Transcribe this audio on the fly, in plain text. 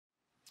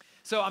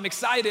So I'm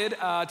excited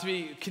to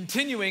be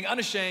continuing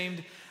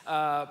Unashamed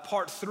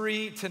part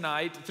 3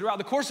 tonight. Throughout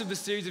the course of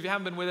this series, if you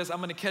haven't been with us, I'm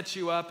gonna catch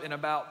you up in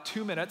about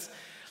 2 minutes.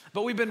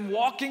 But we've been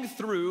walking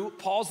through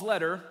Paul's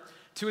letter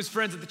to his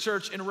friends at the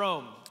church in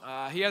Rome.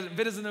 He hasn't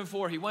visited them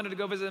before. He wanted to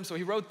go visit them, so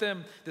he wrote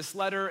them this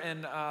letter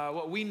in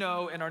what we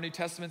know in our New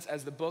Testaments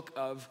as the book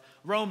of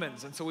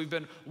Romans. And so we've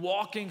been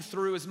walking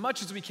through as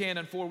much as we can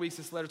in 4 weeks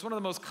this letter. It's one of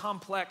the most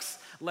complex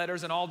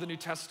letters in all the New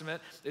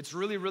Testament. It's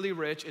really, really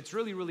rich. It's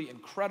really, really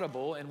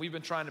incredible. And we've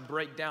been trying to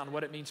break down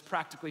what it means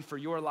practically for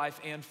your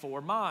life and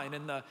for mine.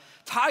 And the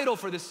title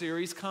for this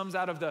series comes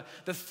out of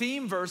the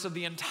theme verse of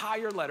the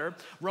entire letter,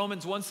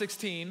 Romans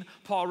 1:16.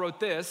 Paul wrote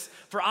this,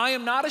 "For I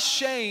am not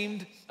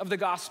ashamed of the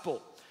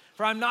gospel."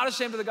 For I'm not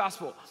ashamed of the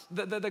gospel.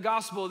 The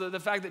gospel, the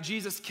fact that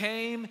Jesus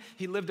came,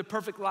 he lived a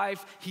perfect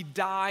life, he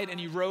died, and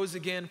he rose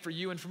again for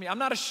you and for me. I'm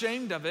not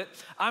ashamed of it.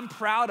 I'm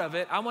proud of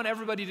it. I want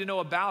everybody to know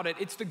about it.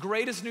 It's the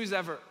greatest news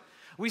ever.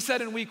 We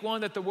said in week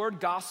 1 that the word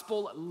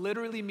gospel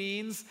literally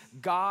means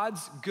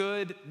God's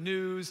good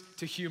news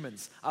to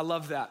humans. I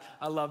love that.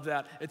 I love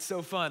that. It's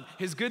so fun.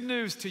 His good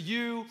news to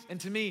you and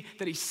to me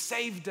that he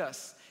saved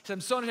us. He said,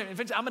 I'm so ashamed. In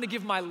fact, I'm going to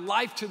give my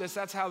life to this.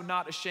 That's how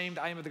not ashamed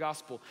I am of the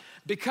gospel.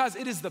 Because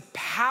it is the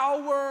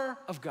power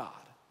of God.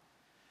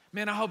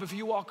 Man, I hope if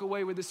you walk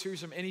away with this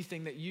series from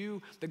anything that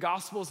the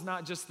gospel is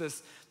not just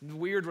this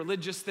weird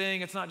religious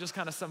thing. It's not just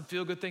kind of some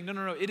feel-good thing.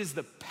 No. It is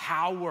the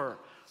power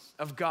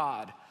of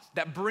God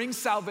that brings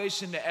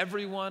salvation to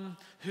everyone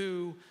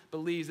who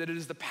believes. That it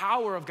is the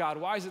power of God.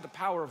 Why is it the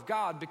power of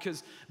God?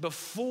 Because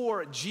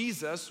before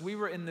Jesus, we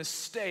were in this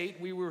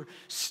state, we were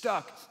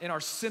stuck in our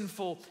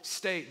sinful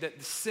state,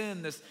 that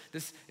sin,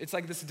 it's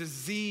like this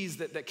disease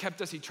that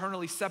kept us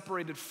eternally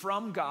separated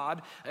from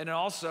God, and it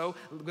also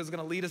was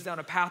gonna lead us down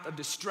a path of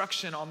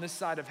destruction on this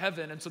side of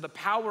heaven. And so the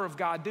power of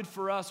God did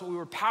for us what we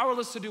were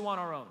powerless to do on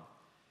our own.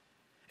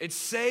 It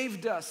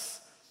saved us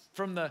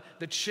from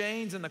the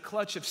chains and the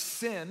clutch of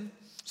sin,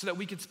 so that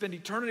we could spend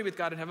eternity with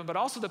God in heaven, but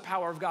also the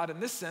power of God in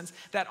this sense,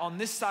 that on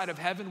this side of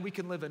heaven, we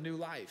can live a new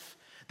life.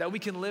 That we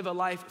can live a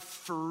life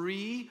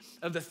free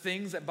of the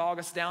things that bog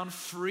us down,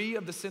 free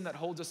of the sin that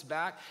holds us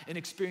back, and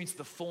experience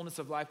the fullness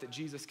of life that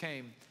Jesus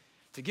came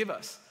to give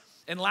us.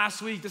 And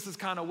last week, this is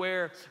kind of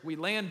where we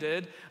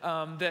landed,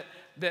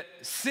 that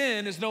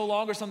sin is no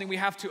longer something we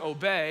have to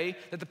obey,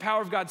 that the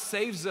power of God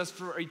saves us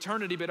for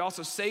eternity, but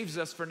also saves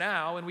us for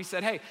now. And we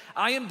said, hey,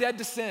 I am dead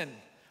to sin,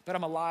 but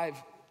I'm alive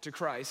to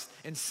Christ.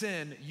 And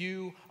sin,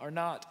 you are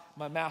not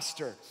my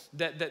master.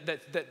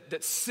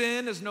 That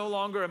sin is no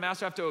longer a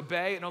master I have to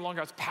obey. It no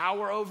longer has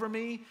power over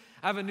me.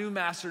 I have a new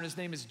master and his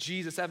name is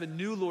Jesus. I have a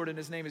new Lord and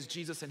his name is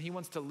Jesus, and he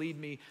wants to lead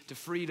me to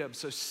freedom.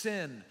 So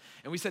sin,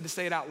 and we said to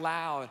say it out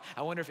loud.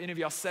 I wonder if any of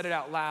y'all said it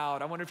out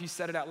loud. I wonder if you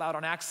said it out loud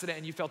on accident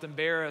and you felt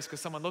embarrassed because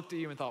someone looked at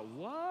you and thought,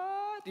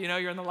 what? You know,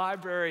 you're in the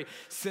library.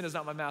 Sin is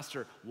not my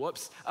master.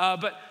 Whoops.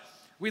 But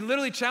we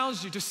literally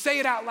challenged you to say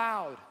it out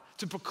loud,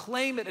 to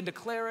proclaim it and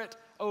declare it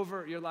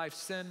over your life.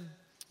 Sin,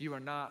 you are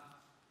not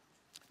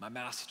my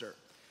master.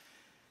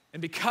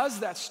 And because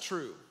that's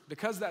true,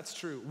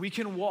 we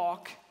can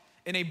walk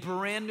in a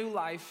brand new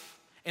life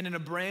and in a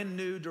brand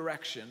new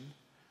direction.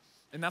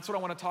 And that's what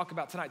I want to talk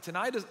about tonight.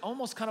 Tonight is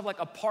almost kind of like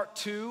a part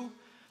 2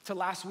 to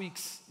last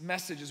week's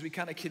message as we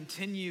kind of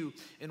continue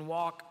and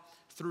walk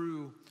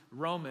through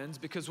Romans,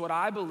 because what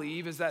I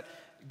believe is that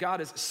God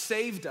has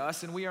saved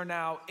us and we are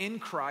now in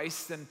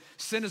Christ, and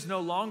sin is no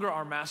longer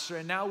our master,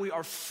 and now we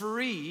are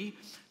free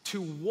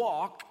to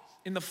walk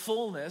in the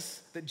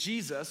fullness that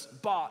Jesus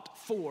bought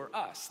for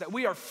us. That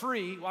we are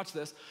free, watch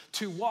this,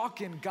 to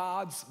walk in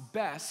God's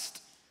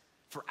best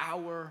for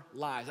our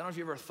lives. I don't know if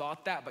you ever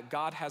thought that, but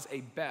God has a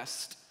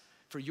best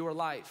for your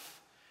life.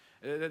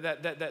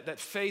 That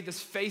faith, this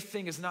faith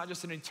thing is not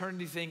just an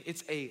eternity thing,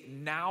 it's a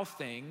now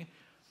thing.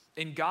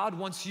 And God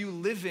wants you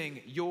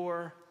living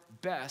your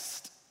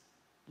best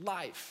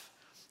life.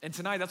 And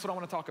tonight, that's what I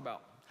want to talk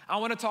about. I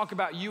want to talk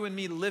about you and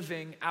me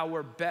living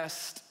our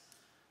best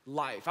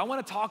life. I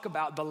want to talk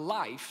about the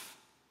life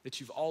that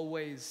you've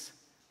always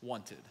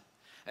wanted.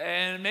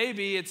 And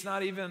maybe it's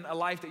not even a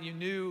life that you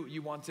knew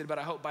you wanted, but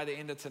I hope by the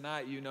end of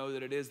tonight, you know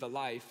that it is the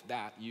life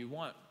that you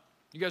want.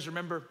 You guys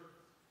remember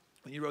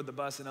when you rode the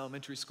bus in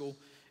elementary school?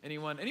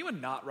 Anyone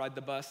not ride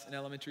the bus in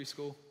elementary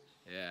school?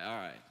 Yeah, all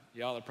right.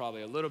 Y'all are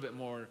probably a little bit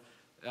more,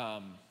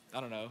 I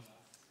don't know,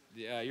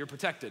 you're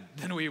protected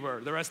than we were.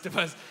 The rest of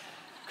us,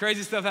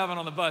 crazy stuff happened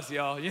on the bus,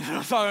 y'all. You know what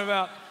I'm talking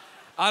about?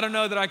 I don't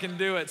know that I can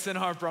do it. Send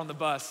Harper on the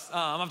bus. I'm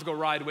gonna have to go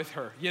ride with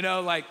her. You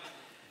know, like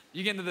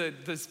you get into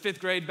the 5th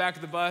grade back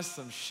of the bus,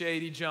 some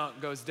shady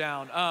junk goes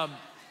down.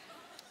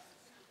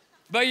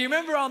 But you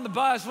remember on the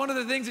bus, one of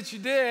the things that you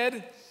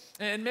did,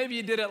 and maybe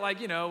you did it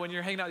like, you know, when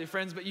you're hanging out with your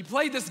friends, but you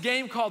played this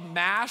game called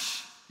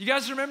MASH. You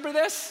guys remember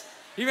this?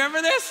 You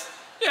remember this?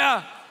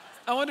 Yeah.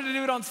 I wanted to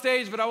do it on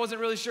stage, but I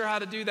wasn't really sure how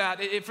to do that.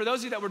 For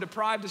those of you that were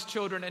deprived as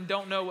children and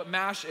don't know what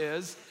MASH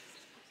is,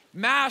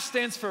 MASH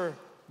stands for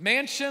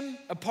mansion,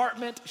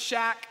 apartment,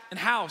 shack, and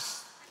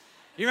house.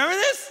 You remember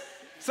this?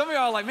 Some of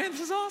y'all are like, man,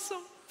 this is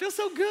awesome. Feels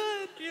so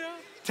good, you know.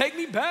 Take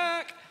me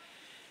back.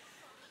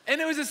 And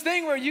it was this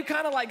thing where you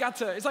kind of like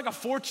it's like a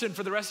fortune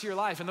for the rest of your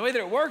life. And the way that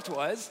it worked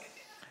was,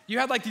 you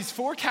had like these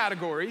 4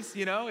 categories,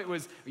 you know? It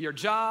was your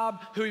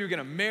job, who you were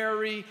gonna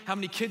marry, how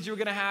many kids you were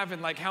gonna have, and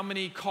like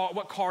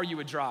what car you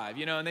would drive,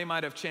 you know? And they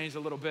might have changed a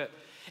little bit.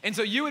 And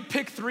so you would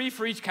pick 3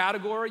 for each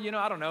category, you know?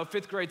 I don't know,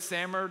 5th grade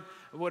Sammer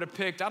would have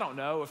picked, I don't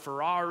know, a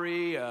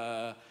Ferrari,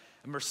 a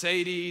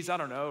Mercedes, I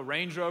don't know,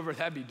 Range Rover,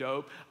 that'd be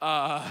dope.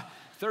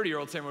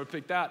 30-year-old Sam would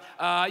pick that.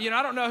 I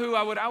don't know who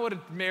I would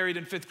have married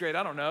in 5th grade.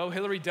 I don't know.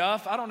 Hillary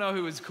Duff. I don't know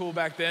who was cool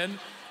back then.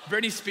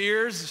 Britney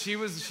Spears.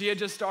 She had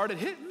just started.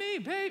 Hit me,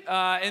 babe.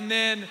 And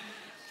then,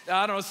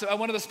 I don't know, so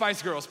one of the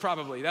Spice Girls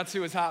probably. That's who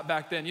was hot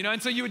back then.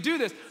 And so you would do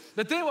this.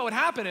 But then what would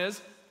happen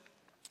is,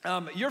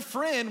 your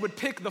friend would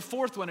pick the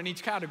 4th one in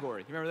each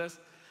category. You remember this?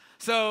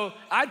 So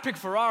I'd pick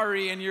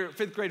Ferrari, and your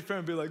 5th grade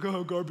friend would be like,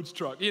 oh, garbage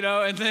truck,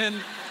 and then,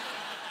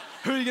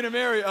 who are you gonna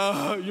marry?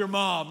 Your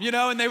mom,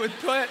 and they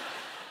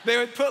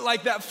would put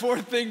like that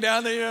 4th thing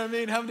down there, you know what I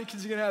mean? How many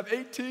kids are you gonna have?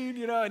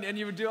 18, and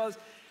you would do all this.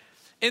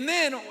 And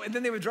then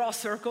they would draw a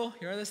circle.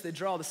 You remember this? They'd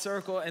draw the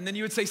circle, and then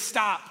you would say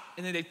stop,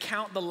 and then they'd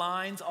count the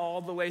lines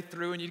all the way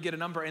through, and you'd get a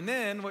number. And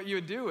then what you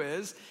would do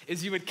is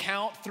you would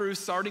count through,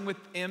 starting with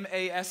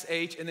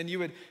M-A-S-H, and then you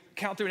would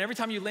count through, and every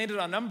time you landed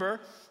on a number,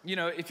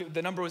 if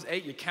the number was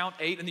 8, you count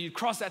 8, and then you'd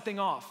cross that thing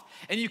off.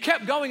 And you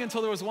kept going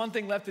until there was one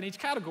thing left in each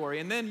category.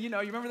 And then, you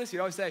remember this?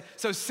 You'd always say,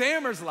 so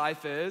Sammer's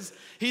life is,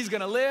 he's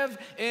gonna live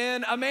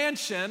in a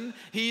mansion,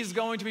 he's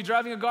going to be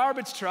driving a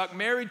garbage truck,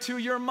 married to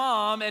your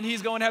mom, and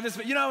he's going to have this,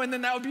 and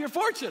then that would be your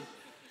fortune.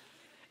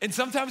 And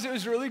sometimes it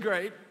was really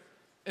great,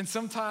 and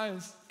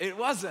sometimes it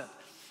wasn't.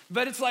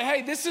 But it's like,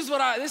 hey, this is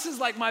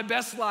like my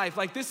best life.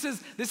 Like this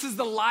is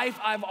the life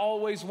I've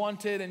always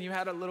wanted. And you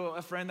had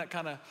a friend that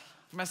kind of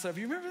messed up.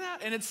 You remember that?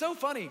 And it's so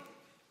funny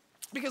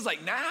because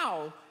like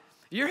now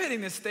you're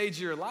hitting this stage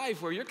of your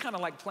life where you're kind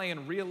of like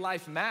playing real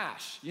life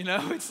MASH.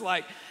 It's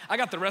like, I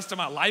got the rest of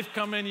my life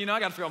coming. I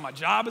got to figure out what my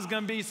job is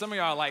going to be. Some of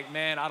y'all are like,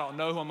 man, I don't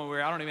know who I'm going to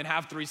wear. I don't even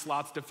have 3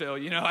 slots to fill.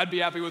 I'd be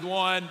happy with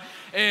 1.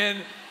 And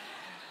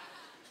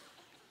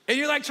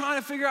you're like trying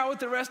to figure out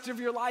what the rest of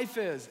your life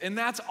is. And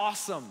that's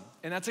awesome.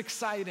 And that's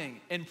exciting.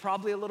 And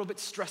probably a little bit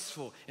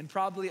stressful. And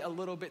probably a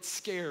little bit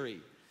scary.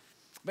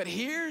 But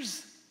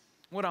here's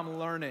what I'm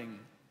learning.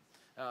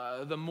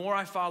 The more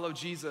I follow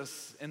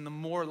Jesus and the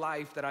more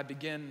life that I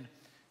begin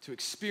to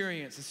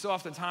experience. And so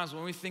oftentimes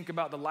when we think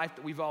about the life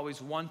that we've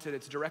always wanted,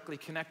 it's directly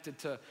connected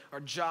to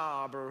our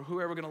job or who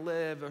we're gonna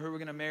live or who we're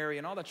gonna marry.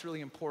 And all that's really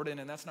important.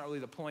 And that's not really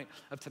the point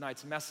of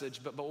tonight's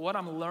message. But what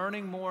I'm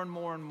learning more and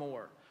more and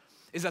more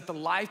is that the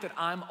life that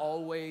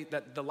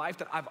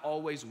I've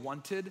always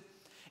wanted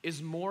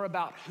is more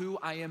about who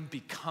I am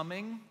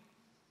becoming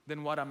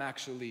than what I'm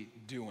actually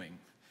doing.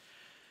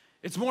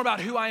 It's more about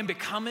who I am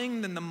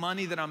becoming than the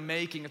money that I'm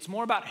making. It's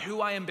more about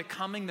who I am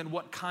becoming than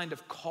what kind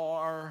of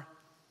car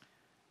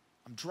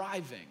I'm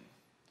driving.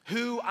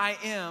 Who I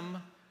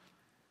am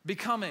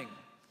becoming.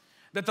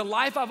 That the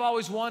life I've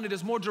always wanted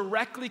is more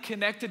directly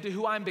connected to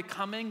who I'm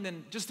becoming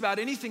than just about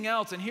anything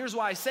else. And here's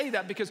why I say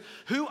that, because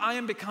who I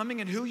am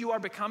becoming and who you are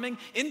becoming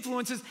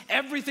influences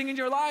everything in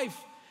your life.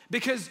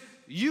 Because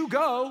you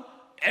go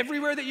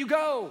everywhere that you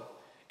go,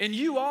 and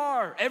you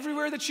are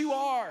everywhere that you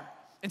are.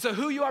 And so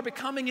who you are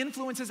becoming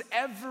influences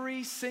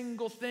every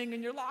single thing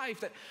in your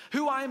life. That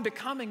who I am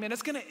becoming, man,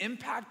 it's gonna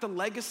impact the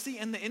legacy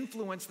and the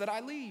influence that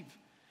I leave.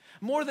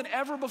 More than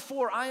ever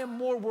before, I am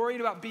more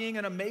worried about being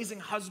an amazing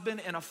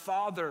husband and a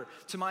father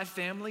to my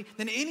family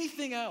than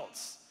anything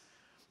else.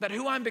 That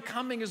who I'm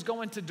becoming is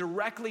going to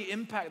directly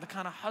impact the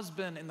kind of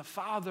husband and the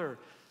father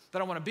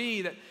that I want to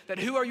be. That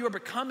who you are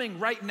becoming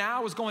right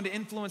now is going to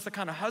influence the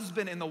kind of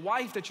husband and the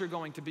wife that you're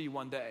going to be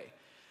one day.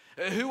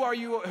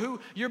 Who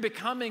you're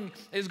becoming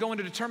is going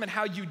to determine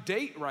how you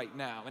date right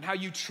now and how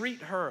you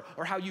treat her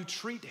or how you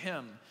treat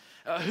him.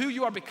 Who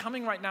you are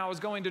becoming right now is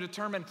going to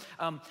determine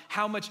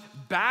how much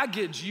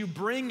baggage you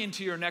bring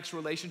into your next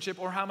relationship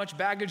or how much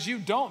baggage you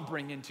don't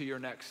bring into your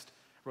next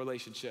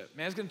relationship.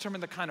 Man, it's going to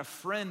determine the kind of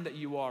friend that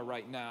you are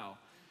right now,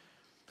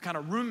 the kind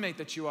of roommate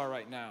that you are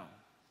right now.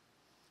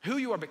 Who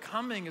you are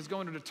becoming is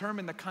going to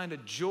determine the kind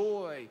of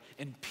joy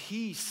and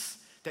peace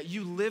that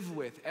you live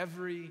with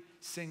every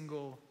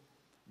single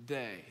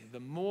day.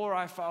 The more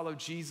I follow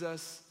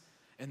Jesus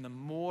and the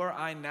more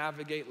I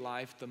navigate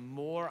life, the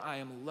more I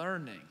am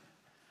learning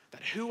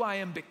that who I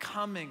am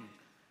becoming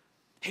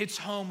hits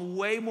home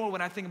way more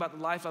when I think about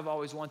the life I've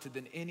always wanted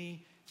than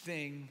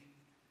anything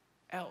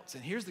else.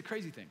 And here's the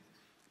crazy thing.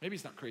 Maybe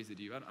it's not crazy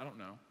to you, I don't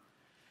know.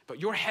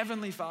 But your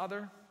heavenly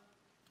Father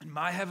and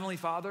my heavenly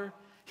Father,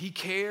 he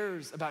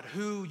cares about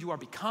who you are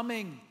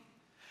becoming.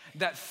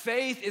 That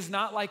faith is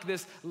not like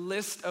this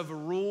list of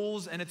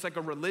rules and it's like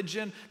a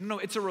religion. No,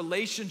 it's a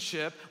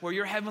relationship where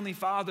your heavenly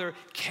Father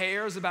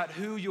cares about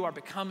who you are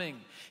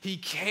becoming. He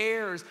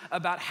cares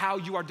about how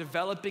you are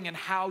developing and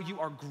how you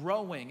are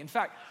growing. In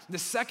fact, the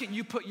second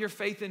you put your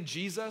faith in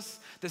Jesus,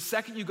 the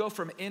second you go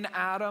from in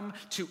Adam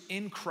to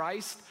in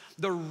Christ,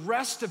 the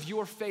rest of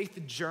your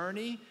faith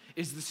journey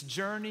is this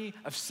journey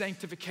of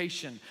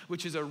sanctification,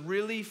 which is a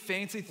really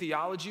fancy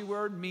theology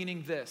word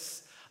meaning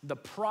this: the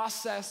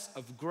process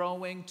of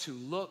growing to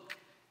look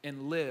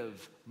and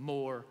live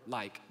more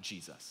like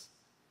Jesus.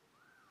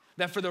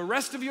 That for the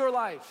rest of your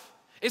life,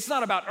 it's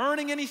not about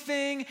earning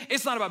anything.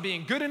 It's not about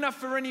being good enough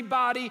for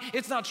anybody.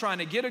 It's not trying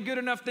to get a good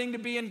enough thing to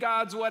be in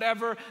God's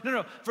whatever.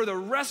 No. For the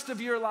rest of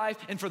your life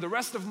and for the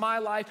rest of my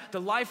life, the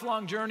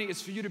lifelong journey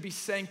is for you to be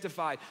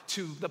sanctified,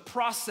 to the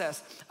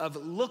process of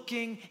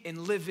looking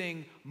and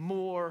living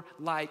more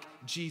like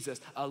Jesus,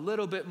 a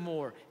little bit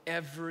more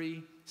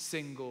every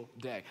single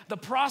day. The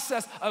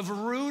process of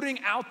rooting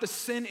out the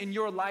sin in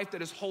your life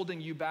that is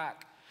holding you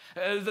back.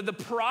 The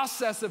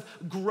process of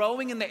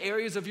growing in the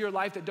areas of your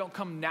life that don't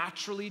come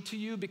naturally to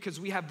you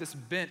because we have this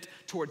bent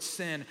towards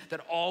sin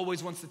that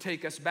always wants to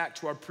take us back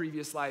to our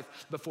previous life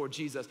before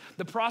Jesus.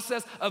 The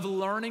process of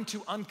learning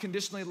to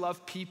unconditionally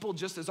love people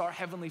just as our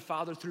Heavenly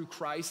Father through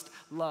Christ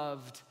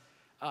loved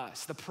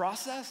us. The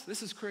process,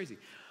 this is crazy,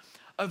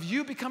 of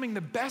you becoming the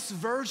best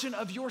version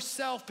of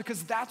yourself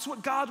because that's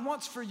what God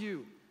wants for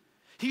you.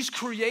 He's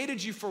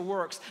created you for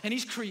works and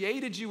He's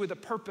created you with a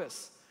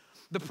purpose.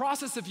 The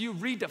process of you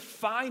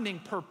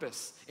redefining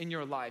purpose in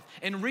your life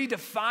and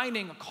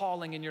redefining a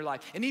calling in your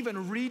life and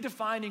even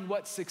redefining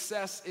what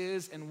success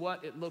is and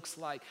what it looks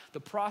like. The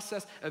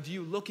process of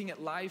you looking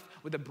at life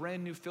with a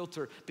brand new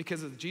filter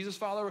because as a Jesus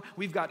follower,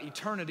 we've got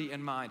eternity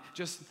in mind,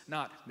 just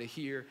not the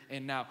here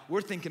and now.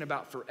 We're thinking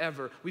about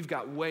forever. We've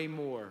got way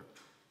more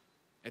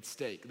at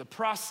stake. The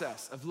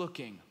process of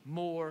looking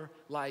more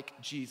like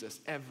Jesus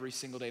every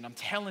single day. And I'm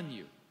telling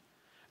you,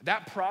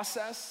 that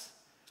process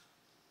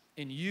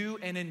in you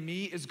and in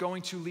me is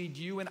going to lead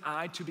you and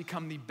I to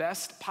become the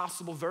best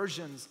possible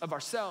versions of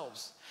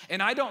ourselves.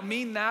 And I don't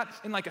mean that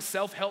in like a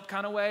self-help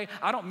kind of way.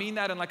 I don't mean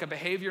that in like a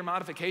behavior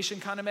modification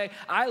kind of way.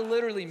 I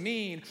literally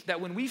mean that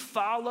when we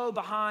follow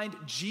behind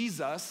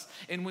Jesus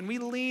and when we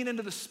lean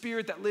into the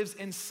Spirit that lives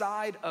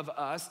inside of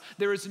us,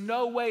 there is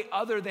no way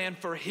other than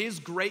for His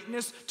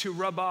greatness to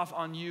rub off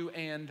on you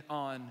and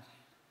on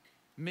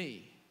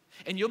me.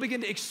 And you'll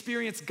begin to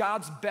experience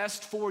God's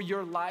best for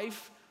your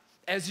life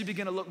as you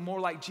begin to look more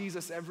like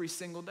Jesus every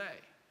single day.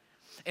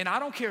 And I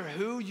don't care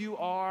who you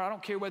are, I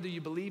don't care whether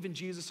you believe in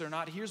Jesus or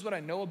not, here's what I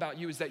know about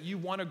you is that you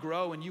want to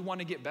grow and you want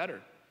to get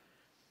better.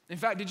 In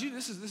fact,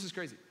 this is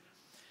crazy.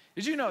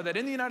 Did you know that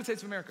in the United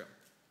States of America,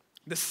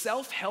 the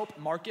self-help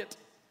market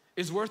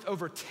is worth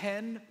over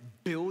 $10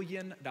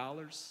 billion?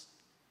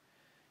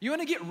 You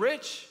want to get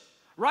rich?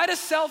 Write a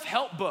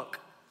self-help book.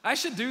 I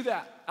should do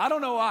that. I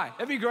don't know why.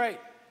 That'd be great.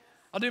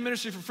 I'll do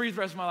ministry for free the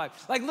rest of my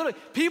life. Like literally,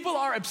 people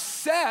are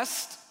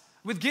obsessed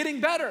with getting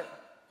better.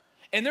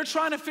 And they're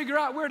trying to figure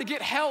out where to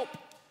get help.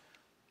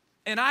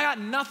 And I got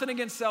nothing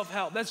against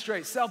self-help. That's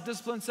great.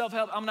 Self-discipline,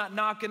 self-help, I'm not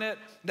knocking it.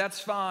 That's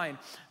fine.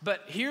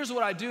 But here's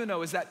what I do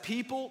know is that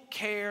people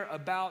care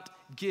about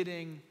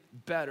getting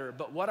better.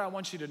 But what I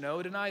want you to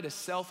know tonight is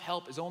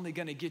self-help is only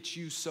going to get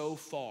you so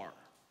far.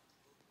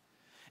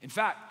 In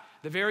fact,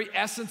 the very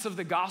essence of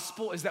the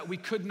gospel is that we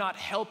could not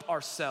help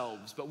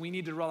ourselves, but we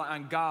need to rely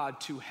on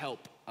God to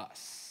help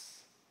us.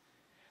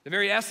 The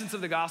very essence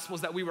of the gospel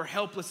is that we were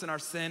helpless in our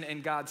sin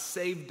and God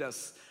saved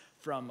us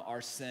from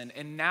our sin.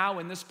 And now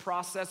in this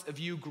process of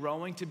you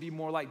growing to be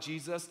more like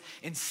Jesus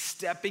and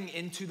stepping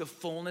into the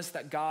fullness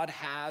that God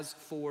has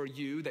for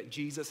you, that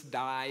Jesus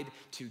died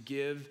to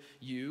give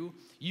you,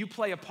 you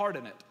play a part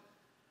in it.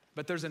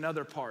 But there's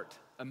another part,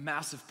 a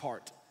massive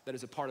part that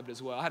is a part of it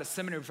as well. I had a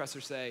seminary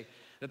professor say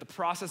that the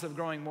process of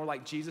growing more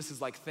like Jesus is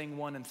like thing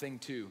one and thing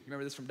two. You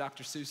remember this from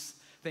Dr. Seuss?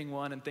 Thing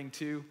one and thing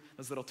two,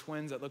 those little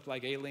twins that looked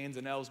like aliens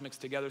and elves mixed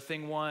together.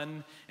 Thing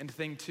one and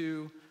thing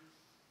two,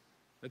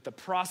 that the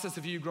process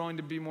of you growing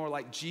to be more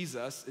like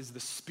Jesus is the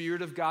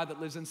Spirit of God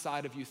that lives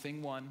inside of you,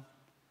 thing one,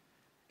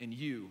 and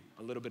you,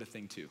 a little bit of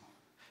thing two.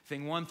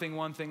 Thing one, thing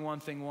one, thing one,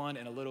 thing one,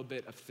 and a little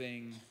bit of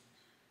thing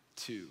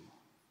two.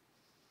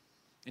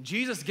 And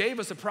Jesus gave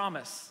us a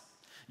promise.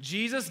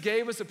 Jesus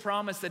gave us a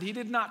promise that He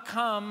did not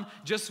come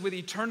just with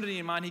eternity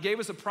in mind. He gave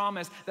us a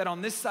promise that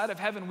on this side of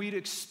heaven, we'd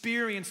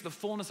experience the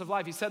fullness of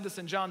life. He said this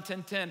in John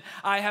 10:10,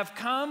 I have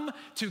come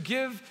to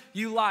give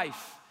you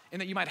life and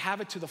that you might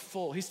have it to the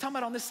full. He's talking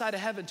about on this side of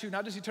heaven too,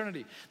 not just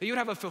eternity, that you would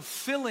have a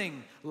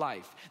fulfilling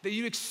life, that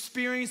you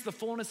experience the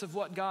fullness of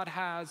what God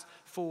has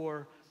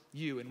for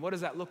you. And what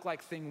does that look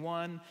like? Thing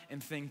one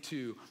and thing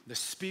two. The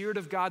Spirit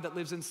of God that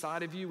lives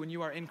inside of you when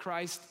you are in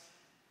Christ,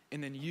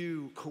 and then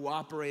you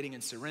cooperating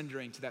and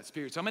surrendering to that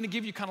Spirit. So I'm gonna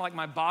give you kind of like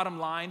my bottom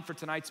line for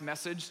tonight's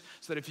message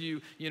so that if you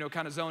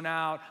kind of zone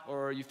out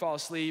or you fall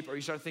asleep or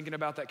you start thinking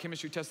about that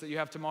chemistry test that you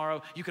have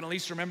tomorrow, you can at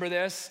least remember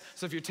this.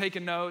 So if you're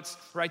taking notes,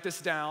 write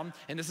this down.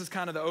 And this is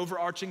kind of the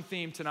overarching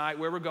theme tonight,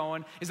 where we're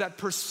going, is that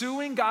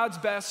pursuing God's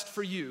best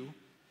for you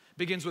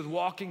begins with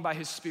walking by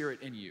His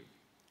Spirit in you.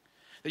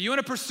 That you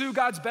wanna pursue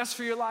God's best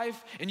for your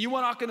life and you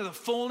wanna walk into the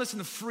fullness and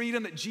the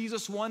freedom that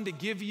Jesus wanted to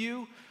give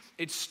you.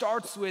 It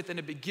starts with and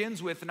it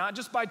begins with not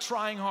just by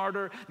trying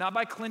harder, not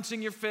by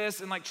clenching your fists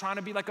and like trying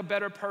to be like a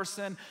better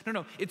person.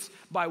 No, it's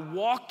by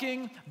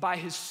walking by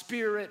His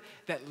Spirit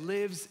that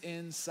lives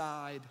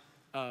inside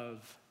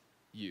of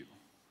you.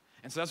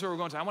 And so that's where we're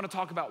going to. I want to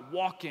talk about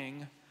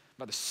walking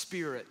by the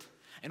Spirit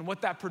and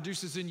what that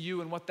produces in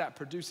you and what that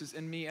produces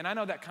in me. And I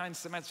know that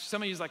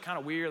some of you is like kind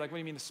of weird, like what do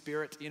you mean the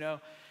Spirit, you know?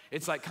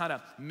 It's like kind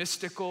of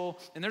mystical,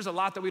 and there's a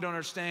lot that we don't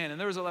understand,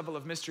 and there's a level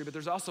of mystery, but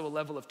there's also a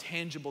level of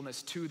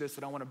tangibleness to this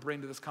that I want to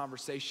bring to this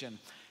conversation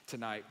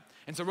tonight.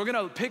 And so we're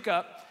gonna pick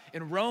up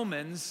in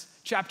Romans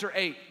chapter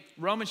 8.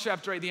 Romans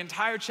chapter 8, the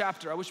entire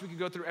chapter. I wish we could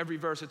go through every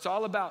verse. It's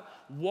all about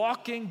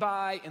walking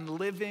by and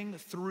living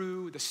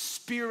through the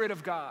Spirit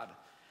of God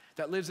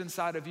that lives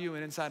inside of you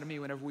and inside of me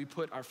whenever we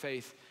put our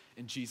faith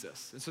in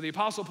Jesus. And so the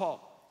Apostle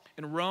Paul,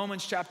 in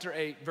Romans chapter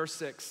 8, verse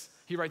 6,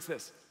 he writes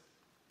this: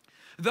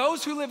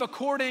 those who live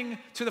according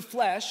to the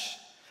flesh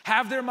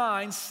have their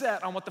minds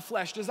set on what the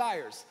flesh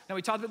desires. Now,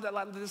 we talked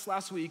about this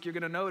last week. You're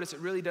gonna notice it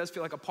really does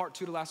feel like a part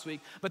 2 to last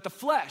week. But the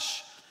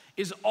flesh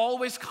is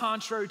always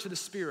contrary to the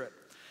Spirit.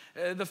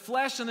 The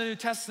flesh in the New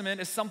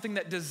Testament is something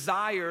that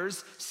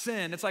desires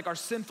sin. It's like our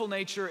sinful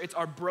nature. It's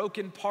our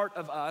broken part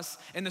of us.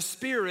 And the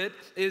Spirit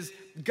is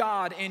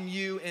God in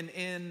you and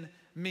in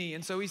me.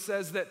 And so he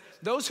says that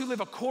those who live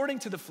according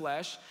to the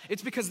flesh,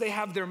 it's because they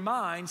have their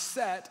mind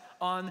set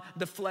on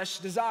the flesh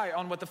desire,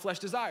 on what the flesh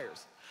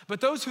desires. But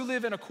those who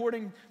live in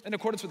accordance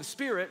with the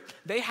Spirit,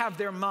 they have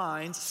their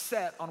minds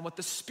set on what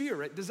the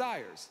Spirit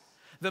desires.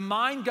 The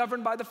mind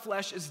governed by the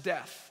flesh is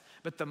death,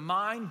 but the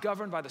mind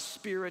governed by the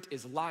Spirit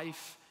is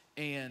life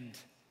and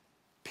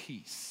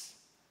peace.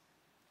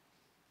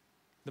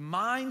 The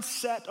mind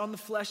set on the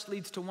flesh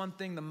leads to one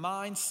thing. The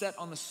mind set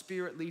on the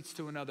Spirit leads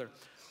to another.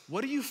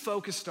 What are you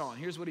focused on?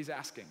 Here's what he's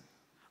asking.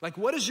 Like,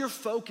 what is your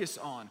focus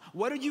on?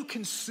 What are you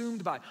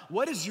consumed by?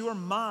 What is your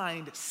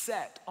mind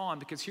set on?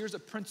 Because here's a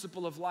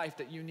principle of life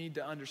that you need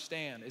to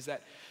understand, is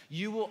that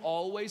you will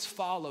always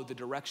follow the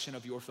direction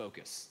of your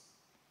focus.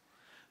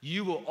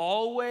 You will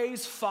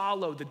always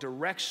follow the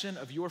direction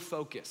of your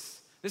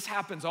focus. This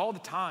happens all the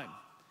time.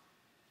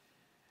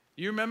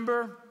 You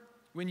remember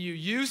when you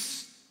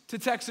used to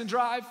text and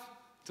drive?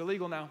 It's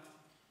illegal now.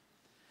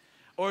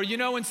 Or you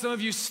know when some of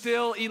you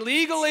still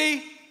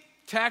illegally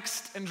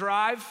text and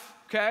drive,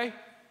 okay?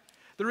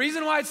 The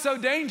reason why it's so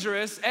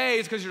dangerous, A,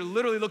 is because you're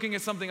literally looking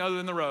at something other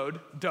than the road,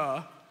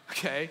 duh,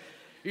 okay?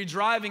 You're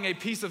driving a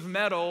piece of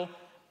metal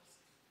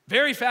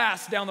very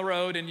fast down the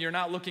road and you're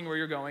not looking where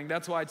you're going.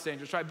 That's why it's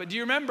dangerous, right? But do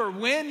you remember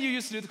when you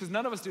used to do this? Because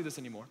none of us do this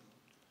anymore.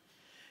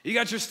 You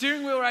got your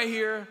steering wheel right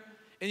here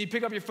and you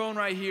pick up your phone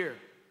right here.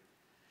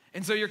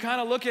 And so you're kind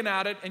of looking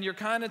at it and you're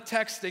kind of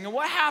texting. And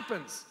what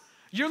happens?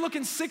 You're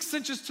looking 6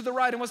 inches to the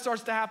right and what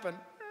starts to happen?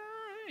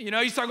 You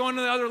know, you start going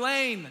to the other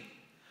lane.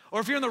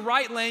 Or if you're in the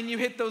right lane, you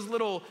hit those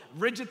little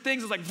rigid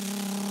things. It's like,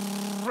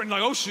 and you're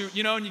like, oh shoot,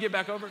 you know, and you get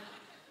back over.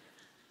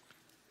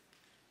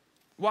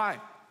 Why?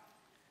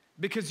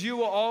 Because you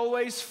will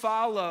always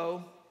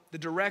follow the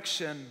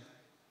direction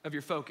of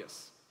your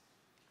focus.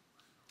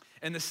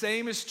 And the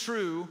same is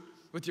true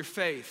with your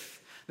faith.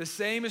 The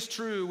same is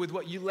true with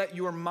what you let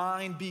your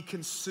mind be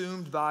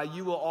consumed by.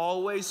 You will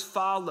always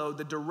follow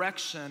the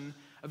direction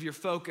of your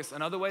focus.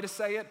 Another way to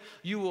say it,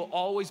 you will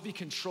always be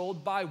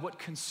controlled by what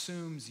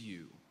consumes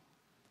you.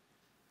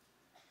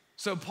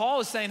 So Paul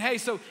is saying, hey,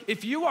 so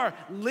if you are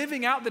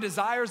living out the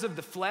desires of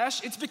the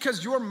flesh, it's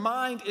because your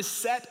mind is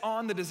set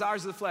on the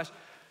desires of the flesh.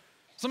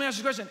 So let me ask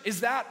you a question.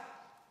 Is that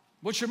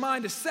what your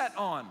mind is set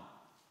on?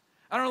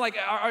 I don't know, like,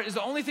 is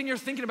the only thing you're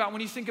thinking about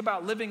when you think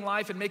about living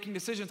life and making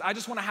decisions, I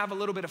just want to have a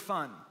little bit of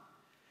fun.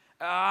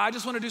 I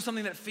just want to do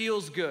something that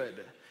feels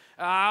good.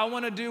 I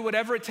want to do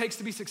whatever it takes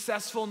to be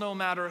successful no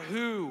matter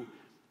who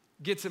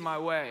gets in my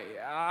way.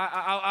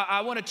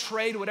 I want to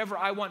trade whatever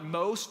I want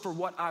most for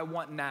what I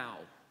want now.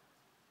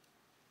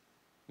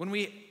 When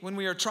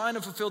we are trying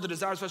to fulfill the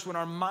desires, especially when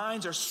our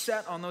minds are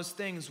set on those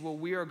things, well,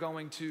 we are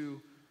going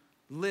to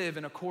live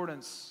in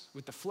accordance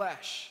with the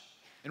flesh.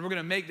 And we're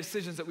going to make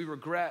decisions that we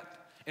regret.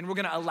 And we're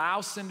going to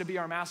allow sin to be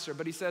our master.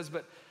 But he says,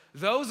 but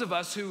those of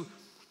us who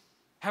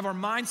have our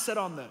mind set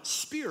on the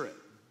Spirit,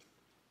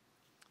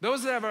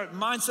 those that have our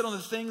mind set on the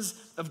things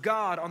of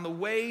God, on the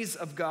ways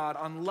of God,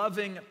 on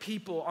loving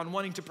people, on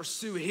wanting to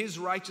pursue His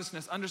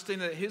righteousness,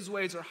 understanding that His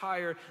ways are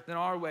higher than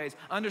our ways,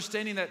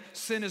 understanding that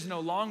sin is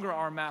no longer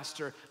our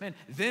master, man,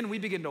 then we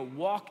begin to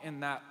walk in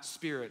that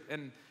Spirit.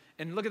 And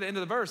look at the end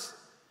of the verse.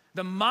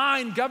 The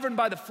mind governed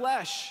by the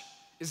flesh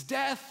is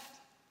death.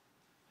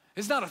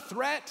 It's not a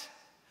threat.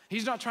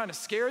 He's not trying to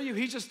scare you.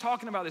 He's just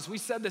talking about this. We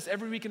said this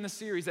every week in the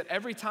series, that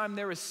every time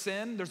there is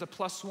sin, there's a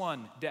 +1,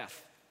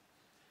 death.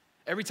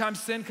 Every time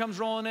sin comes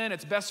rolling in,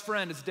 its best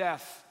friend is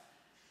death.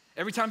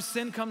 Every time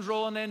sin comes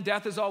rolling in,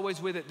 death is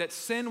always with it. That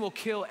sin will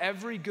kill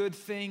every good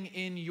thing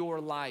in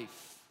your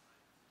life.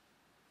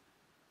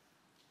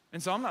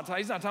 And so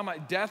he's not talking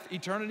about death,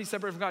 eternity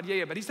separated from God.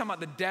 Yeah, but he's talking about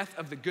the death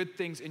of the good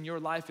things in your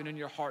life and in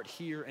your heart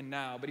here and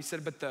now. But he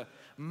said, but the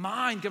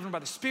mind governed by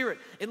the Spirit,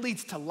 it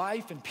leads to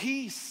life and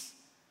peace.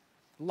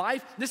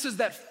 Life, this is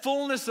that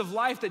fullness of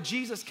life that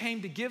Jesus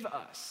came to give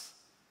us.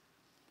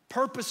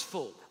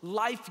 Purposeful,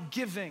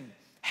 life-giving,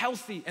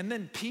 healthy, and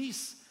then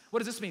peace. What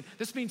does this mean?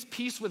 This means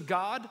peace with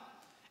God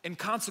and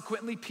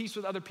consequently peace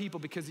with other people,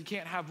 because you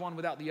can't have one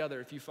without the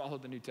other if you follow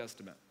the New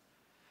Testament.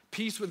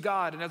 Peace with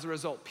God, and as a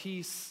result,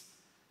 peace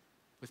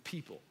with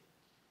people.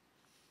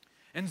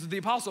 And the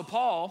Apostle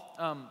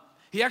Paul,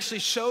 he actually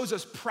shows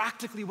us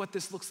practically what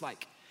this looks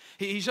like.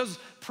 He shows us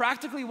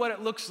practically what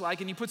it looks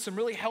like, and he puts some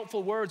really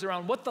helpful words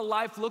around what the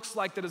life looks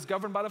like that is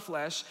governed by the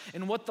flesh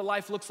and what the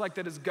life looks like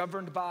that is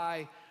governed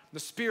by the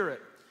Spirit.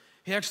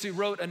 He actually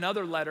wrote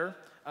another letter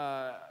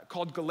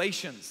called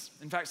Galatians.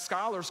 In fact,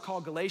 scholars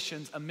call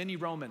Galatians a mini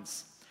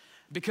Romans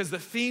because the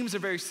themes are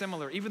very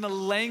similar. Even the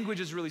language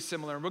is really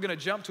similar. And we're going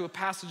to jump to a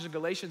passage in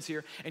Galatians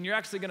here, and you're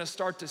actually going to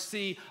start to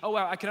see, oh,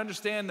 wow, I can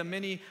understand the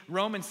mini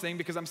Romans thing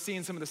because I'm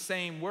seeing some of the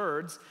same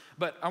words.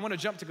 But I want to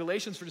jump to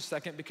Galatians for just a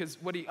second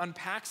because what he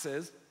unpacks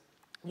is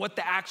what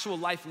the actual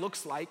life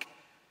looks like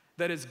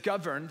that is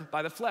governed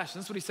by the flesh.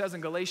 And that's what he says in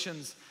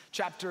Galatians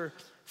chapter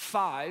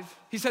 5.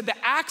 He said, the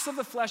acts of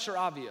the flesh are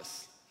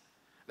obvious.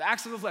 The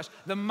acts of the flesh.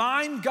 The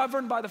mind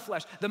governed by the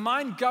flesh. The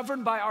mind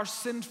governed by our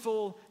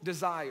sinful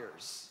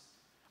desires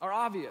are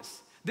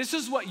obvious. This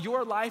is what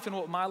your life and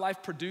what my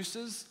life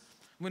produces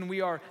when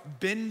we are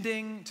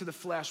bending to the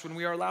flesh, when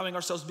we are allowing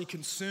ourselves to be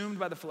consumed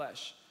by the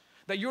flesh.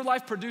 That your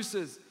life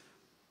produces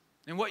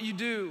and what you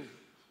do,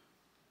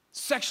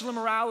 sexual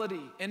immorality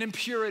and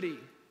impurity.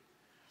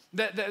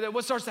 That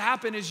what starts to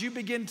happen is you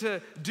begin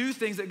to do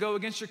things that go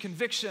against your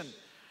conviction.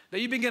 That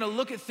you begin to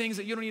look at things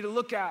that you don't need to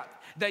look at.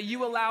 That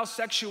you allow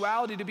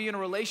sexuality to be in a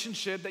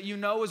relationship that you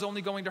know is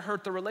only going to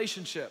hurt the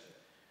relationship.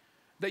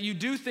 That you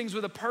do things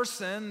with a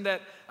person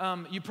that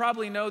you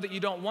probably know that you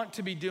don't want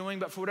to be doing,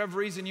 but for whatever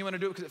reason you want to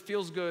do it because it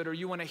feels good or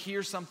you want to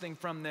hear something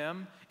from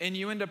them, and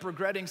you end up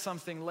regretting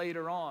something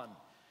later on.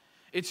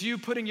 It's you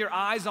putting your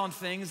eyes on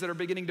things that are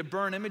beginning to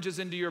burn images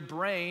into your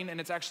brain,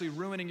 and it's actually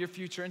ruining your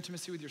future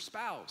intimacy with your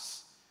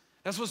spouse.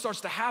 That's what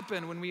starts to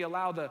happen when we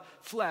allow the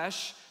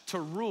flesh to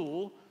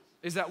rule,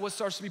 is that what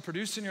starts to be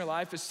produced in your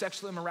life is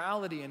sexual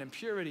immorality and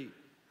impurity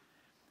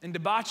and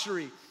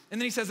debauchery.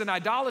 And then he says in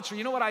idolatry,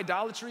 you know what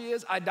idolatry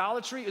is?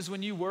 Idolatry is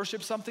when you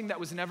worship something that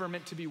was never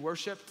meant to be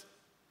worshiped.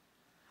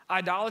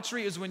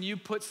 Idolatry is when you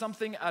put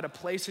something at a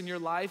place in your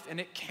life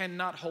and it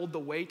cannot hold the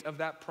weight of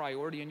that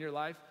priority in your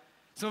life.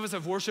 Some of us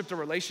have worshiped a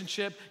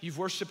relationship, you've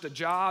worshiped a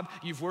job,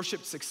 you've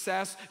worshiped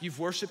success, you've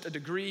worshiped a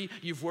degree,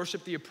 you've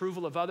worshiped the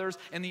approval of others,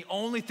 and the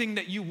only thing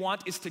that you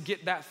want is to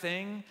get that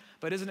thing.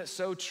 But isn't it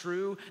so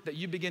true that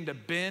you begin to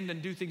bend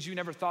and do things you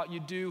never thought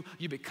you'd do?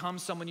 You become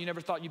someone you never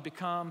thought you'd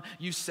become.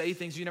 You say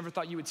things you never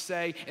thought you would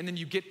say, and then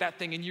you get that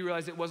thing and you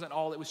realize it wasn't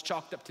all it was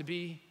chalked up to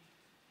be,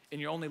 and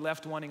you're only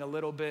left wanting a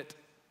little bit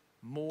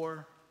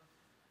more.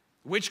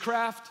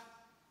 Witchcraft,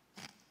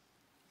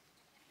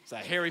 it's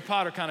that Harry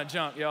Potter kind of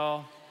junk,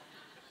 y'all.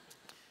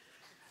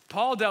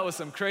 Paul dealt with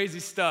some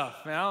crazy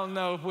stuff. Man, I don't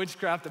know if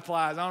witchcraft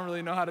applies. I don't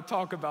really know how to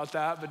talk about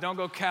that, but don't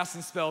go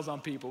casting spells on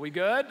people. We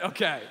good?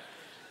 Okay.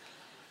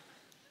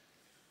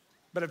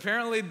 But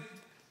apparently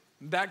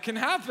that can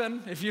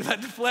happen if you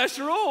let the flesh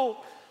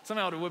rule.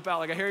 Somehow to whip out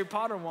like a Harry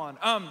Potter one.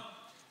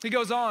 He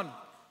goes on,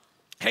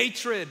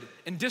 hatred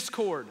and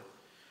discord.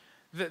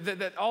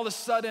 That all of a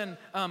sudden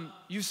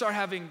you start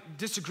having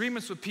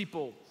disagreements with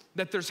people,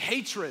 that there's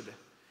hatred,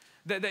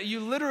 that you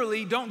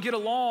literally don't get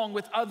along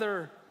with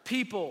other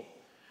people.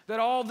 That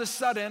all of a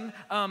sudden,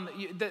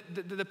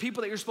 the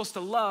people that you're supposed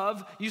to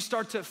love, you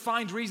start to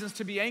find reasons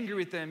to be angry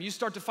with them. You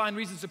start to find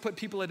reasons to put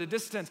people at a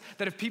distance.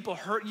 That if people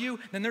hurt you,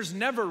 then there's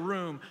never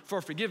room for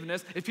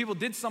forgiveness. If people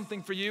did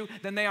something for you,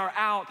 then they are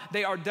out,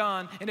 they are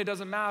done, and it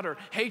doesn't matter.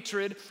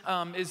 Hatred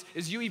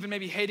is you even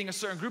maybe hating a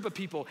certain group of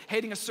people,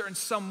 hating a certain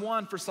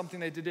someone for something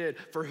they did,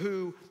 for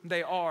who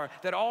they are.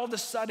 That all of a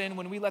sudden,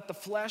 when we let the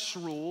flesh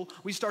rule,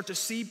 we start to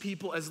see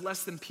people as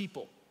less than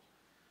people.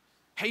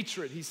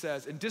 Hatred, he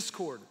says, and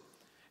discord.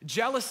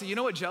 Jealousy, you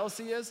know what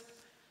jealousy is?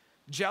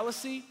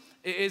 Jealousy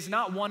is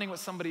not wanting what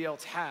somebody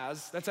else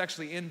has. That's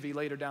actually envy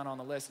later down on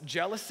the list.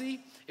 Jealousy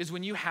is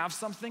when you have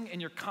something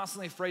and you're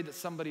constantly afraid that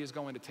somebody is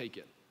going to take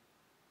it.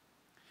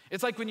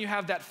 It's like when you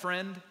have that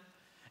friend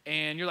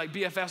and you're like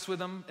BFFs with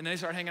them and they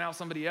start hanging out with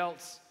somebody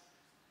else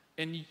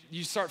and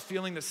you start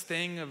feeling this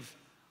thing of,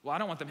 well, I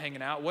don't want them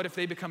hanging out. What if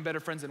they become better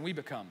friends than we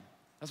become?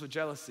 That's what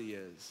jealousy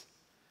is.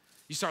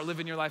 You start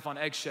living your life on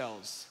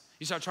eggshells.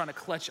 You start trying to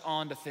clutch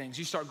on to things.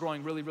 You start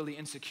growing really, really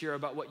insecure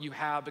about what you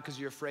have because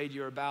you're afraid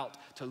you're about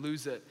to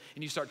lose it.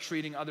 And you start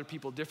treating other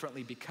people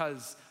differently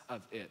because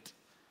of it.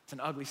 It's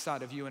an ugly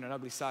side of you and an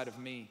ugly side of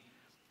me.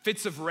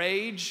 Fits of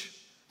rage,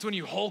 it's when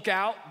you Hulk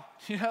out,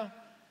 you know?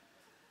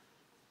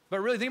 But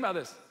really think about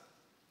this.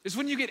 It's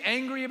when you get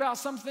angry about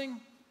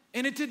something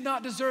and it did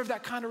not deserve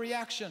that kind of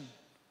reaction.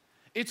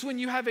 It's when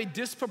you have a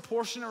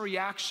disproportionate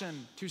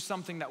reaction to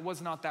something that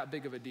was not that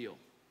big of a deal.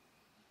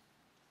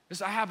 This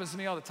happens to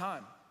me all the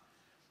time.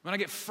 When I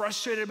get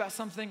frustrated about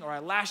something or I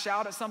lash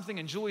out at something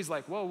and Julie's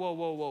like, whoa,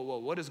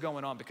 what is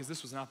going on? Because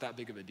this was not that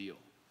big of a deal.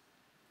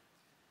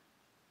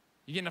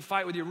 You get in a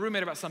fight with your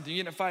roommate about something, you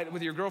get in a fight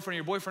with your girlfriend or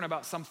your boyfriend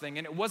about something,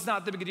 and it was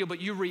not that big a deal,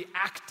 but you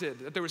reacted,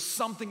 that there was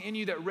something in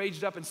you that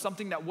raged up and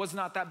something that was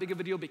not that big of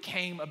a deal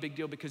became a big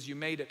deal because you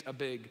made it a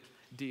big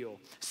deal.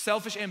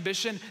 Selfish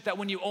ambition, that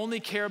when you only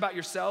care about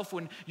yourself,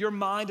 when your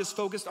mind is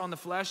focused on the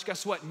flesh,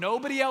 guess what?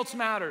 Nobody else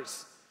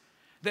matters.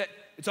 That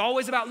it's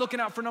always about looking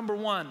out for number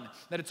one,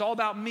 that it's all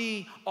about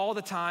me all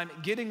the time,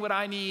 getting what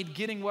I need,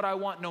 getting what I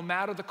want, no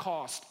matter the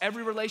cost.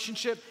 Every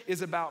relationship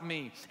is about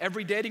me.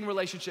 Every dating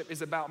relationship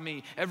is about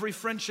me. Every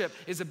friendship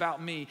is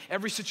about me.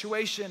 Every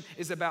situation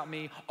is about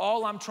me.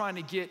 All I'm trying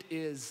to get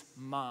is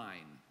mine.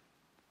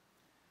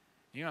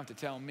 You don't have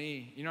to tell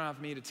me, you don't have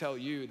me to tell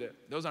you that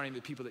those aren't even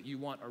the people that you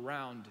want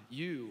around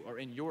you or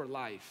in your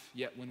life.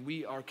 Yet when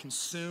we are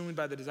consumed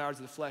by the desires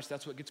of the flesh,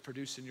 that's what gets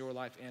produced in your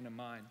life and in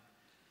mine.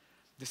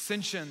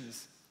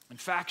 Dissensions and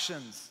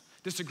factions,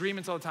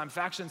 disagreements all the time.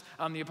 Factions,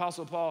 the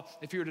Apostle Paul,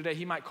 if he were today,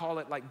 he might call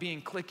it like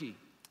being cliquey.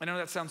 I know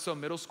that sounds so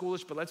middle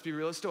schoolish, but let's be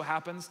real, it still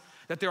happens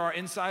that there are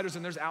insiders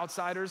and there's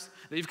outsiders,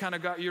 that you've kind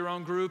of got your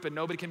own group and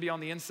nobody can be on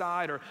the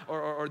inside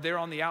or they're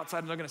on the outside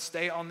and they're gonna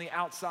stay on the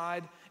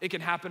outside. It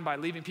can happen by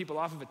leaving people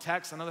off of a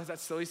text. I know that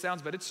silly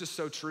sounds, but it's just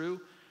so true.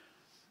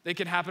 It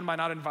can happen by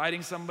not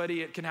inviting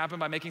somebody. It can happen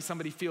by making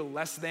somebody feel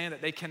less than,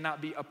 that they cannot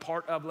be a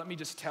part of. Let me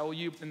just tell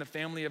you, in the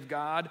family of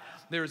God,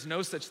 there is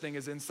no such thing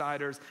as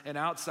insiders and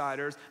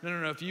outsiders.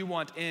 No. If you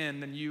want in,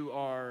 then you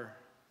are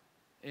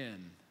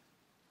in.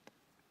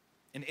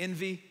 And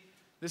envy,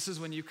 this is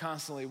when you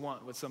constantly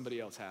want what somebody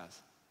else has.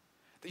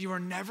 That you are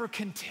never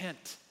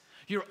content.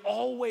 You're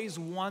always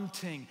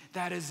wanting.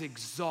 That is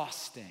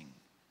exhausting.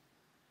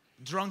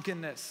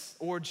 Drunkenness,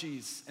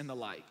 orgies, and the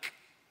like.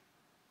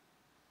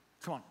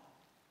 Come on.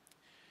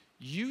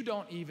 You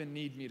don't even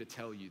need me to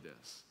tell you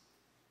this.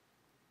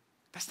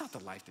 That's not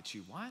the life that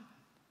you want.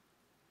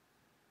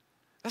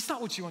 That's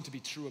not what you want to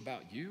be true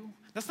about you.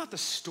 That's not the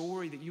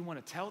story that you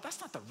want to tell. That's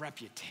not the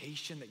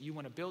reputation that you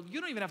want to build. You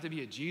don't even have to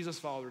be a Jesus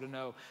follower to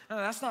know. No,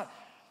 that's not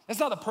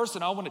the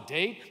person I want to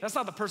date. That's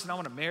not the person I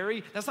want to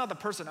marry. That's not the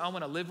person I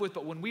want to live with.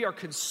 But when we are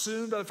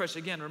consumed by the flesh,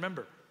 again,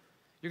 remember,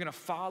 you're gonna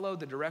follow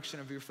the direction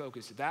of your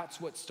focus.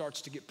 That's what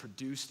starts to get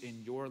produced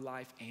in your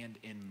life and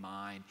in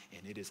mine,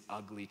 and it is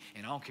ugly.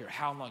 And I don't care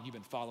how long you've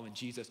been following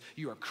Jesus,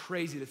 you are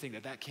crazy to think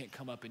that that can't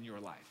come up in your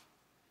life.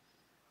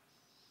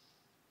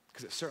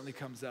 Because it certainly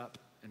comes up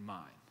in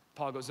mine.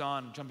 Paul goes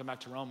on, jumping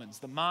back to Romans.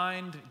 The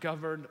mind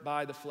governed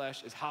by the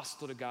flesh is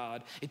hostile to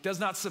God. It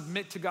does not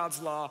submit to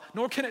God's law,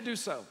 nor can it do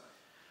so.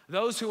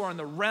 Those who are in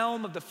the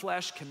realm of the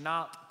flesh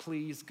cannot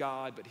please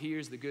God, but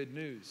here's the good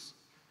news.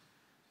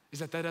 Is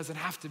that doesn't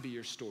have to be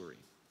your story.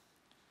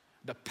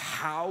 The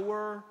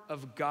power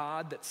of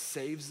God that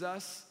saves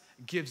us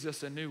gives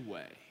us a new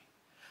way.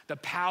 The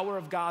power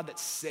of God that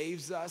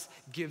saves us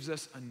gives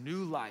us a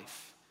new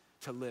life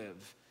to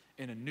live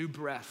and a new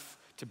breath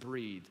to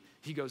breathe.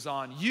 He goes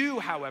on, you,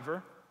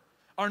 however,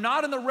 are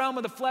not in the realm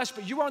of the flesh,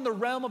 but you are in the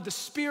realm of the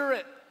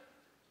Spirit.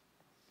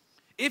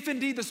 If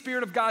indeed the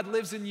Spirit of God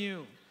lives in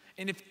you,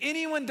 and if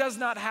anyone does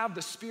not have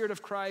the Spirit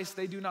of Christ,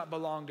 they do not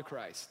belong to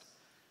Christ.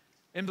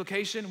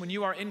 Implication, when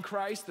you are in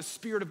Christ, the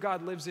Spirit of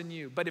God lives in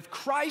you. But if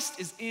Christ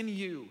is in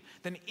you,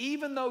 then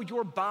even though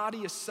your body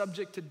is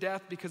subject to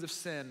death because of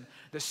sin,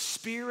 the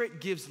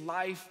Spirit gives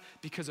life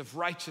because of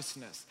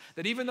righteousness.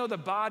 That even though the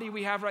body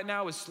we have right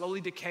now is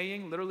slowly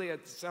decaying, literally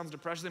it sounds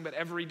depressing, but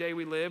every day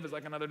we live is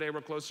like another day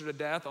we're closer to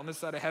death. On this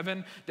side of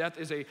heaven, death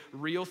is a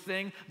real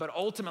thing. But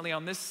ultimately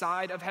on this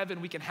side of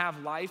heaven, we can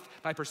have life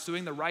by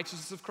pursuing the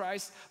righteousness of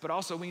Christ. But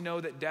also we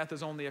know that death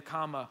is only a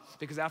comma,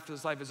 because after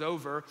this life is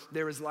over,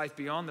 there is life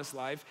beyond this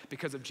life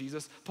because of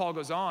Jesus. Paul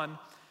goes on and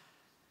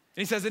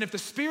he says, and if the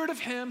Spirit of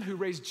him who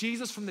raised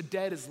Jesus from the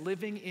dead is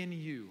living in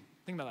you,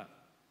 think about that.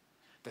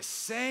 The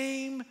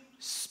same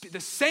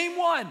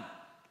one,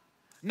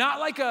 not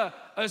like a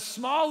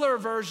smaller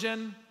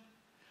version.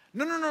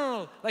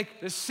 No.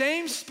 Like the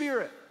same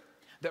Spirit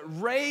that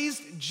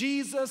raised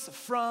Jesus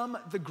from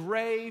the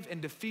grave and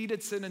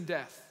defeated sin and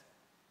death.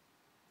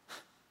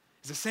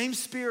 It's the same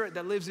Spirit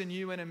that lives in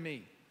you and in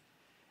me.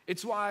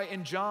 It's why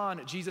in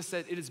John, Jesus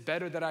said, it is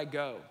better that I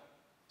go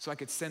so I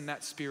could send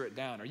that Spirit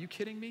down. Are you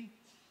kidding me?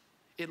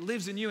 It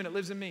lives in you and it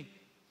lives in me.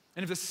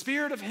 And if the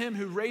Spirit of him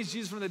who raised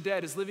Jesus from the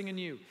dead is living in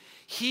you,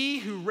 he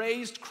who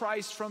raised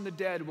Christ from the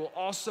dead will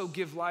also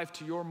give life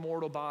to your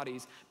mortal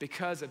bodies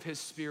because of his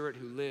Spirit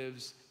who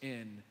lives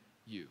in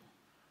you.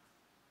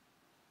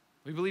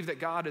 We believe that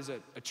God is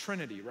a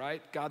Trinity,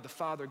 right? God the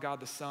Father, God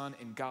the Son,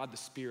 and God the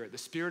Spirit. The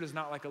Spirit is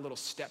not like a little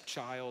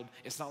stepchild.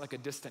 It's not like a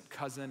distant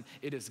cousin.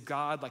 It is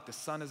God like the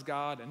Son is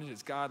God, and it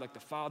is God like the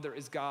Father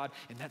is God,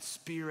 and that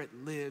Spirit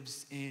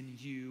lives in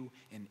you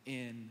and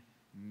in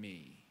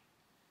me.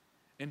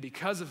 And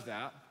because of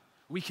that,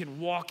 we can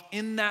walk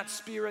in that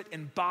Spirit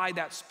and by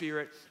that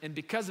Spirit, and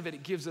because of it,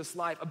 it gives us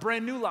life, a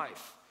brand new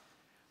life.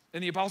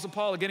 And the Apostle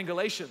Paul, again in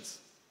Galatians,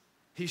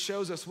 he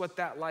shows us what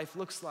that life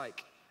looks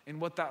like and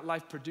what that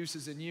life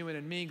produces in you and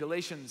in me.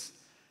 Galatians,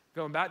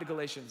 going back to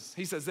Galatians,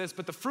 he says this,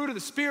 but the fruit of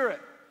the Spirit,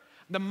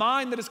 the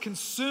mind that is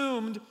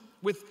consumed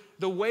with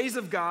the ways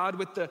of God,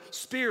 with the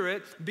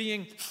Spirit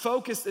being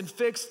focused and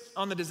fixed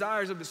on the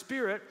desires of the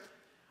Spirit,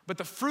 but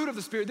the fruit of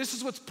the Spirit, this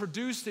is what's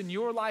produced in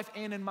your life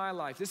and in my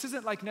life. This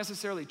isn't like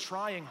necessarily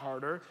trying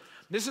harder.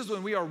 This is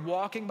when we are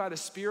walking by the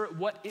Spirit,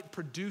 what it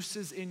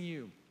produces in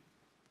you.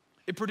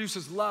 It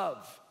produces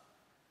love.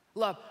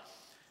 Love.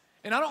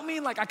 And I don't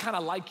mean like I kind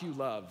of like you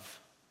love.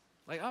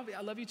 Like, oh,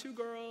 I love you too,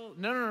 girl.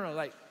 No.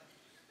 Like,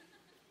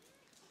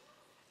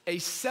 a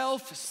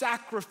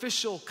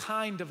self-sacrificial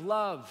kind of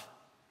love.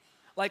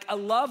 Like a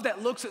love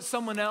that looks at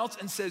someone else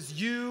and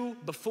says, you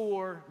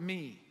before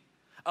me.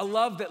 A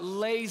love that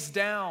lays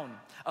down.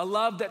 A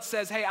love that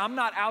says, hey, I'm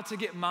not out to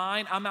get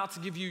mine, I'm out to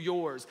give you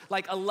yours.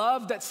 Like a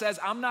love that says,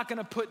 I'm not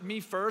gonna put me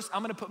first,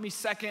 I'm gonna put me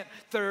second,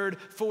 third,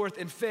 fourth,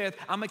 and fifth.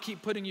 I'm gonna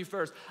keep putting you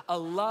first. A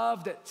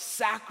love that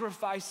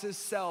sacrifices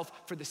self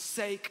for the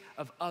sake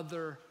of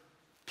other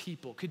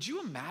people. Could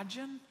you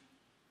imagine?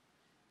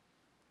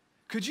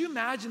 Could you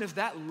imagine if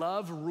that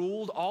love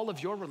ruled all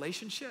of your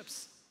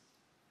relationships?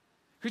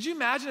 Could you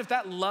imagine if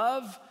that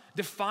love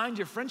defined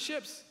your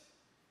friendships?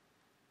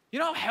 You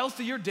know how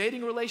healthy your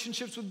dating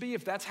relationships would be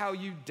if that's how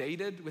you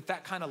dated, with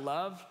that kind of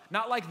love?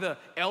 Not like the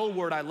L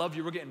word, I love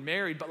you, we're getting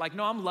married, but like,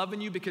 no, I'm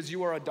loving you because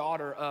you are a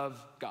daughter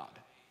of God.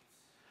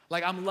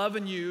 Like, I'm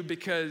loving you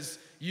because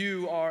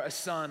you are a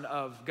son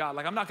of God.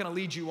 Like, I'm not gonna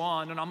lead you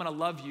on, and I'm gonna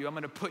love you. I'm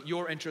gonna put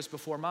your interests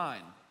before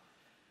mine.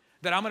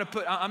 That I'm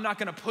not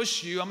gonna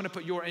push you, I'm gonna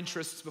put your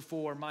interests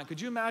before mine. Could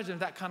you imagine if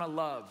that kind of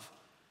love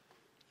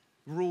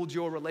ruled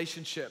your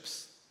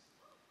relationships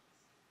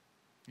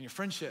and your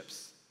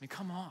friendships? I mean,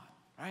 come on.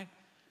 Right?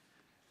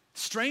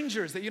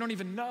 Strangers that you don't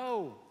even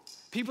know,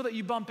 people that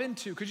you bump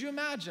into. Could you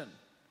imagine?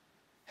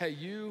 Hey,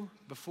 you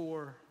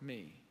before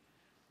me.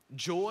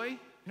 Joy, you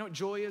know what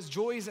joy is?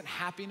 Joy isn't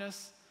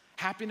happiness.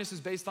 Happiness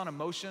is based on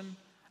emotion.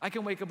 I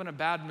can wake up in a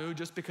bad mood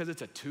just because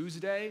it's a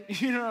Tuesday.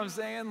 You know what I'm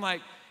saying? Like,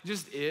 it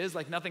just is.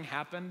 Like, nothing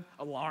happened.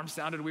 Alarm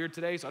sounded weird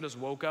today, so I just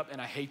woke up and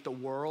I hate the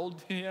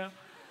world. You know?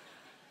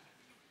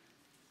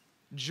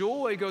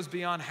 Joy goes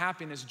beyond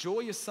happiness.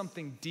 Joy is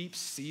something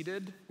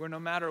deep-seated where no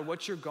matter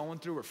what you're going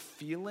through or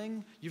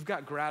feeling, you've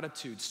got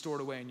gratitude stored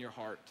away in your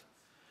heart.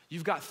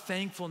 You've got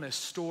thankfulness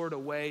stored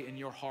away in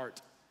your heart.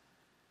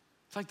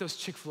 It's like those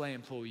Chick-fil-A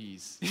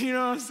employees. You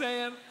know what I'm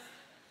saying?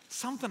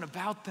 Something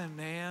about them,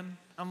 man.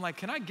 I'm like,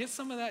 can I get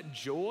some of that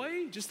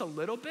joy? Just a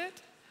little bit?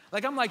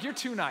 Like, I'm like, you're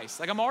too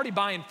nice. Like, I'm already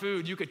buying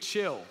food. You could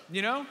chill,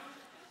 you know?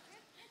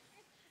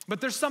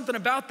 But there's something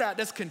about that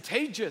that's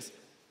contagious.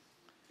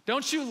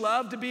 Don't you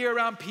love to be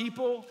around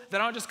people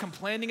that aren't just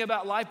complaining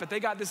about life, but they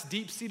got this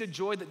deep-seated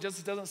joy that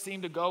just doesn't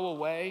seem to go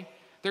away?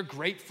 They're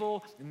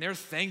grateful and they're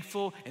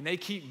thankful and they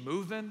keep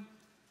moving.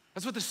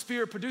 That's what the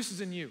Spirit produces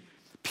in you.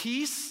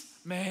 Peace,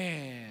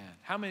 man.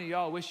 How many of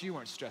y'all wish you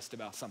weren't stressed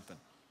about something?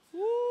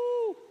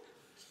 Woo!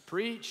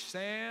 Preach,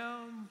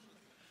 Sam.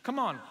 Come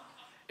on.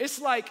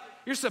 It's like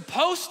you're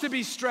supposed to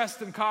be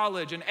stressed in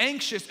college and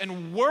anxious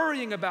and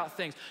worrying about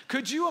things.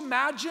 Could you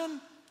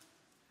imagine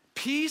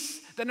peace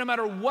that no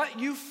matter what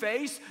you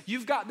face,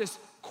 you've got this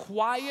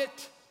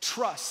quiet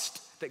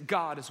trust that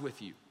God is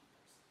with you.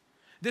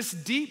 This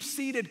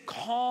deep-seated,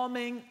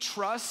 calming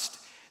trust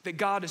that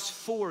God is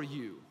for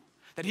you,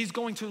 that He's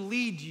going to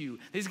lead you,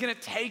 that He's gonna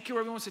take you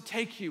wherever He wants to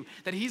take you,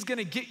 that He's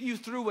gonna get you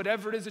through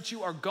whatever it is that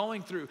you are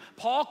going through.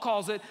 Paul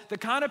calls it the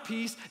kind of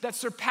peace that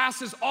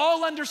surpasses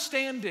all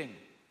understanding.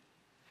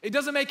 It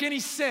doesn't make any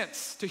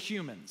sense to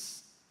humans,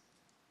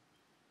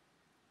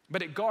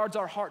 but it guards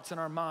our hearts and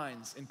our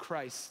minds in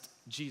Christ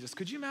Jesus.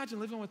 Could you imagine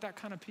living with that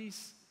kind of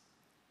peace?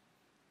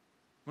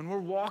 When we're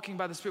walking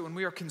by the Spirit, when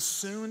we are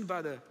consumed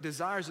by the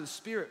desires of the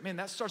Spirit, man,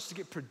 that starts to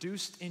get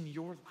produced in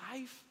your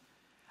life.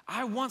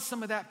 I want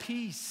some of that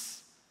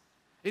peace.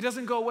 It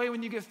doesn't go away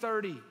when you get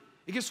 30.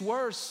 It gets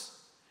worse.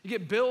 You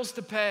get bills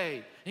to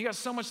pay. You got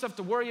so much stuff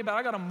to worry about.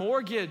 I got a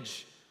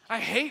mortgage. I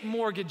hate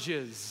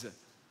mortgages.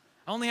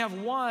 I only have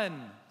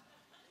one.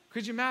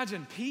 Could you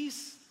imagine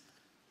peace?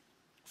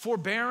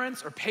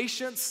 Forbearance or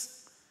patience.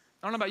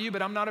 I don't know about you,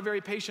 but I'm not a very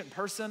patient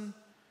person.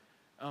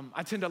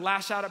 I tend to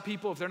lash out at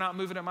people if they're not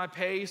moving at my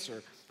pace,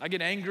 or I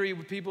get angry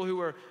with people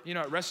who are,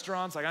 at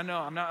restaurants. Like, I know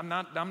I'm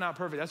not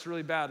perfect. That's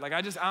really bad. Like,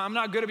 I'm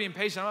not good at being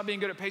patient. I'm not being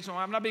good at patient.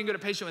 I'm not being good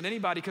at patient with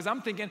anybody because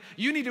I'm thinking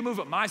you need to move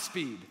at my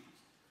speed.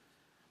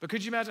 But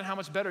could you imagine how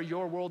much better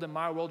your world and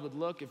my world would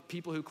look if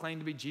people who claim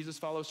to be Jesus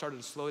followers started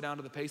to slow down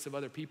to the pace of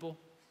other people,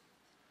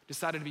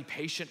 decided to be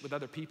patient with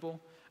other people?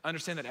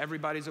 Understand that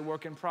everybody's a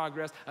work in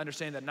progress.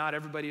 Understand that not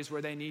everybody is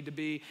where they need to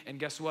be. And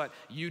guess what?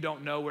 You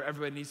don't know where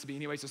everybody needs to be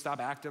anyway, so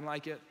stop acting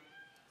like it.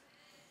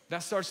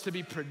 That starts to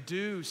be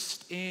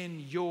produced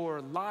in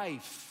your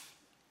life,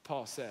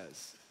 Paul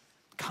says.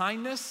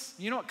 Kindness,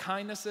 you know what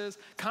kindness is?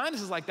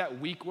 Kindness is like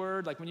that weak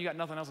word, like when you got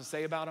nothing else to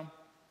say about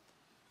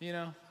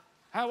them.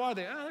 How are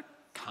they? Oh, they're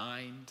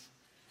kind.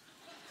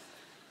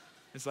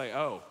 It's like,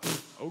 oh,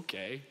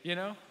 okay,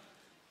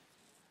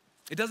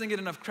 It doesn't get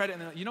enough credit.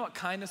 And you know what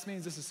kindness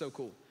means? This is so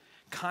cool.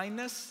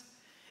 Kindness,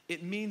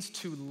 it means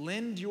to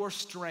lend your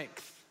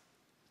strength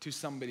to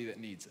somebody that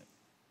needs it.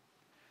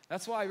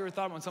 That's why I've ever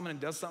thought when someone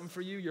does something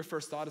for you, your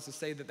first thought is to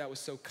say that was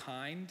so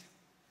kind.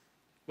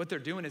 What they're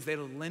doing is they're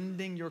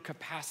lending their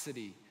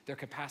capacity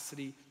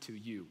to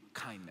you,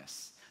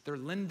 kindness. They're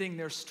lending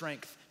their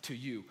strength to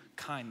you,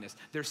 kindness.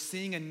 They're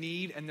seeing a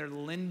need and they're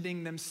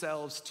lending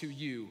themselves to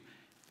you,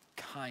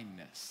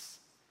 kindness.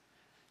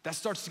 that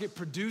starts to get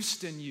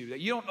produced in you, that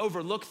you don't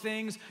overlook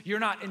things, you're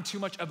not in too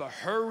much of a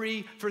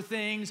hurry for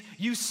things,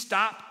 you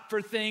stop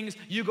for things,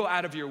 you go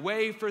out of your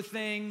way for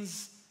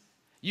things,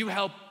 you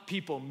help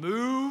people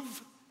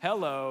move,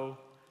 hello.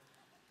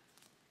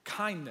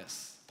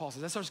 Kindness, Paul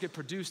says, that starts to get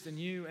produced in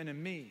you and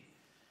in me.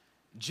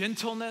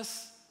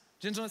 Gentleness,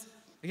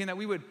 again, that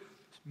we would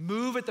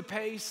move at the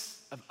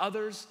pace of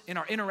others in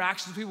our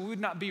interactions with people. We would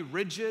not be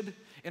rigid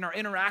in our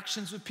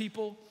interactions with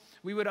people.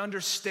 We would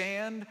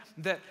understand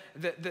that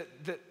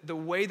the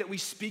way that we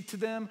speak to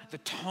them, the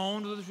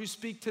tone with which we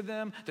speak to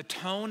them, the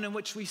tone in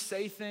which we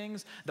say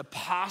things, the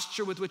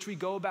posture with which we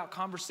go about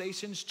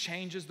conversations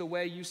changes the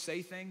way you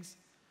say things.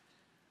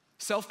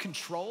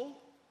 Self-control.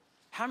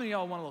 How many of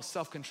y'all want a little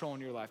self-control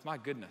in your life? My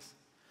goodness.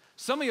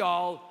 Some of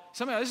y'all,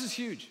 this is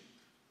huge.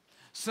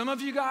 Some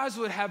of you guys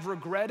would have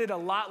regretted a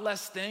lot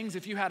less things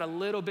if you had a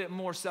little bit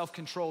more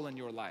self-control in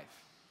your life.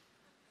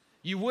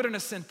 You wouldn't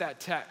have sent that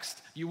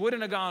text. You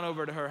wouldn't have gone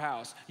over to her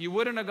house. You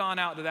wouldn't have gone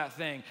out to that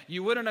thing.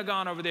 You wouldn't have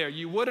gone over there.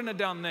 You wouldn't have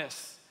done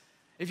this.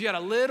 If you had a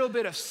little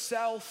bit of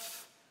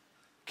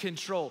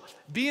self-control,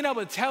 being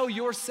able to tell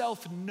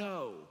yourself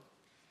no.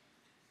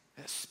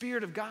 The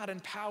Spirit of God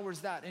empowers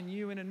that in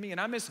you and in me. And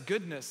I miss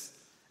goodness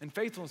and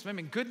faithfulness. I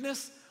mean,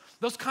 goodness,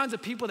 those kinds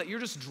of people that you're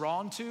just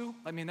drawn to,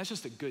 I mean, that's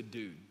just a good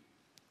dude.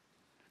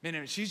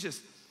 Man, she's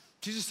just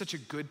such a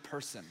good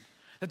person.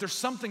 That there's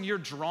something you're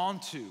drawn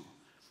to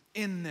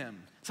in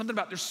them. Something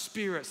about their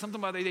spirit, something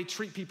about the way they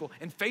treat people.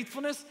 And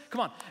faithfulness,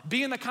 come on,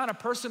 being the kind of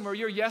person where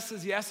your yes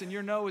is yes and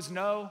your no is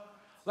no.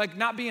 Like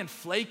not being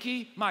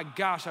flaky. My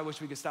gosh, I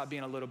wish we could stop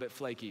being a little bit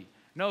flaky.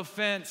 No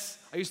offense,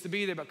 I used to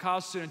be there, but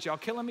college students, y'all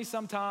killing me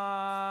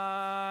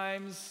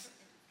sometimes.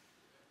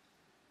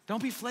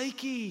 Don't be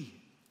flaky.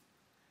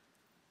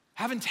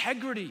 Have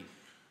integrity.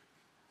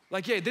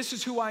 Like, yeah, this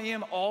is who I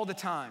am all the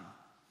time,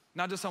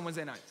 not just on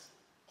Wednesday nights.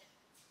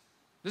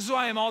 This is who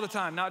I am all the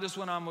time, not just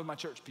when I'm with my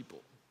church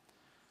people.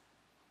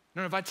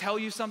 No, if I tell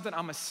you something,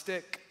 I'm gonna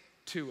stick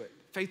to it.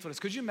 Faithfulness.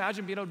 Could you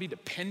imagine being able to be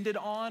depended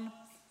on?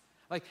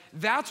 Like,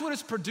 that's what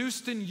is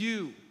produced in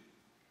you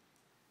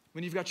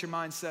when you've got your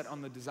mind set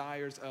on the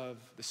desires of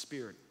the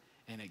Spirit.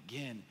 And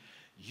again,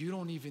 you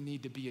don't even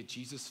need to be a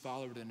Jesus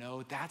follower to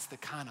know that's the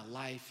kind of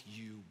life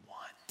you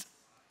want.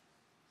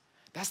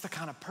 That's the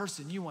kind of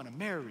person you want to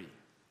marry.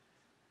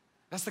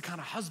 That's the kind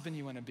of husband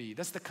you want to be.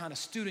 That's the kind of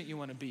student you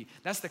want to be.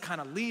 That's the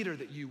kind of leader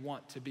that you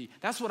want to be.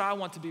 That's what I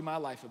want to be my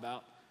life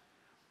about.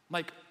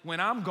 Like, when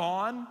I'm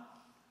gone,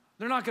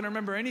 they're not going to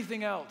remember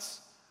anything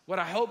else. What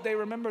I hope they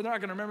remember, they're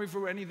not going to remember me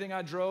for anything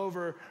I drove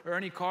or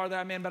any car that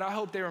I'm in, but I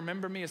hope they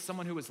remember me as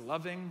someone who was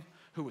loving,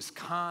 who was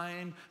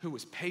kind, who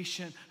was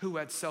patient, who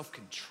had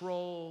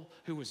self-control,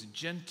 who was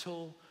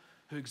gentle,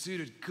 who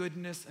exuded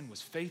goodness and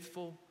was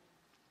faithful.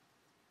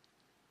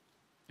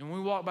 And when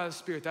we walk by the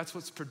Spirit, that's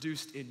what's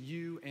produced in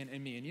you and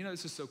in me. And you know,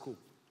 this is so cool.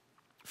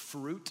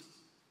 Fruit,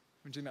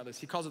 we're talking about this.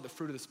 He calls it the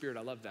fruit of the Spirit.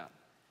 I love that.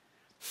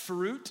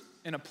 Fruit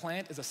in a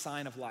plant is a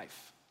sign of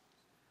life.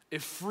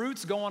 If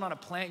fruit's going on a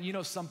plant, you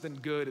know something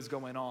good is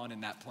going on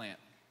in that plant.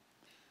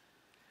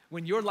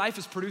 When your life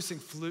is producing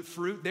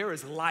fruit, there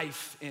is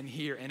life in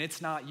here, and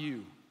it's not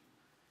you.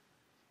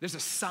 There's a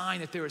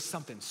sign that there is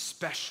something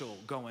special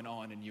going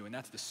on in you, and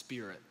that's the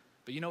Spirit.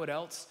 But you know what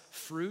else?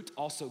 Fruit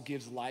also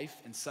gives life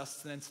and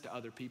sustenance to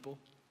other people.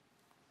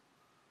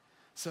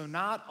 So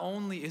not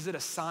only is it a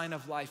sign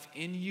of life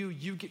in you,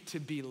 you get to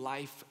be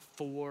life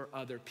for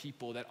other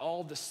people. That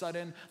all of a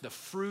sudden, the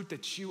fruit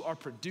that you are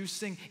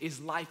producing is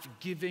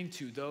life-giving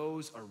to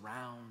those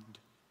around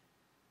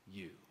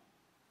you.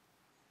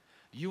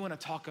 You want to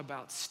talk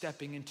about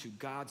stepping into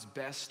God's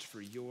best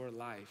for your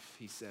life,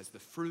 he says, the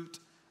fruit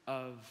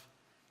of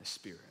the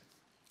Spirit.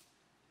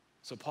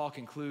 So Paul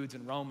concludes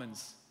in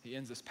Romans, he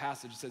ends this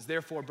passage, he says,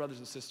 therefore, brothers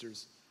and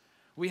sisters,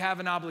 we have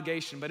an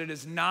obligation, but it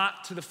is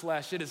not to the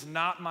flesh. It is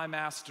not my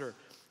master.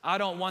 I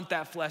don't want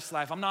that flesh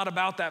life. I'm not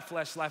about that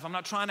flesh life. I'm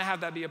not trying to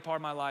have that be a part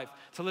of my life,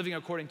 to living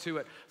according to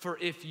it. For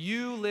if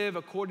you live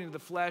according to the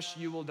flesh,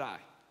 you will die.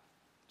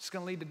 It's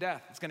going to lead to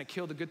death. It's going to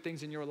kill the good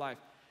things in your life.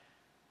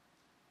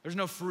 There's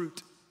no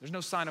fruit. There's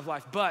no sign of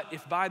life. But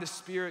if by the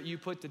Spirit you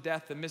put to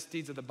death the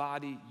misdeeds of the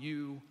body,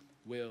 you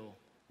will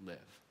live.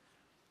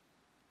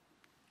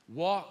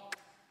 Walk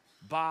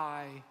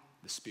by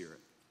the Spirit.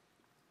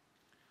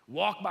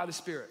 Walk by the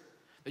Spirit.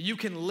 That you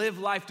can live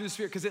life through the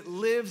Spirit because it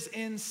lives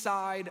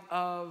inside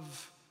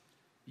of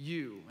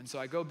you. And so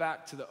I go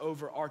back to the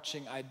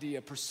overarching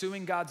idea.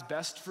 Pursuing God's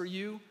best for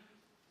you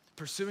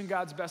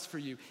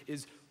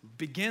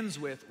begins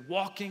with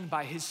walking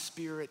by His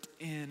Spirit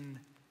in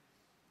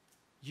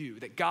you.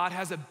 That God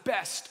has a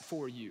best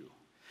for you.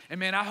 And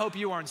man, I hope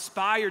you are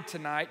inspired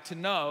tonight to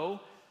know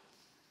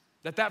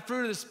that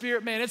fruit of the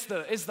Spirit, man,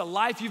 it's the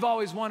life you've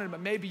always wanted, but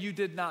maybe you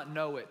did not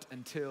know it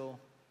until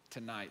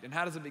tonight. And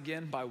how does it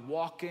begin? By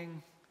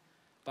walking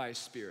by His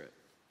Spirit.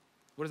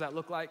 What does that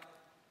look like?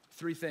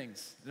 3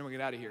 things, and then we'll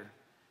get out of here.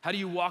 How do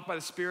you walk by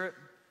the Spirit?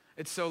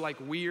 It's so like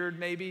weird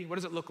maybe. What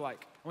does it look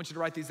like? I want you to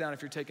write these down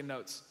if you're taking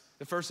notes.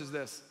 The first is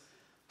this: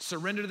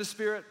 surrender to the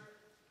Spirit,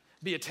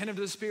 be attentive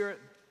to the Spirit,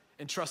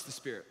 and trust the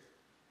Spirit.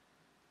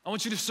 I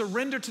want you to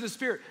surrender to the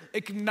Spirit.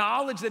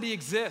 Acknowledge that he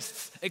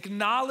exists.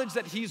 Acknowledge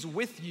that he's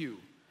with you.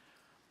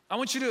 I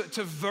want you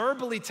to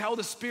verbally tell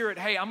the Spirit,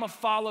 hey, I'm gonna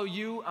follow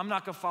you, I'm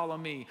not gonna follow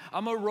me.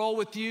 I'm gonna roll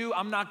with you,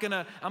 I'm not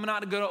gonna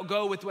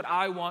go with what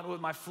I want, what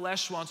my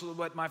flesh wants,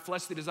 what my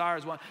fleshly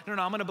desires want. No,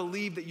 I'm gonna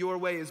believe that your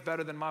way is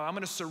better than mine. I'm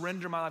gonna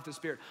surrender my life to the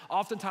Spirit.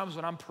 Oftentimes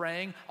when I'm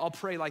praying, I'll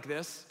pray like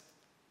this,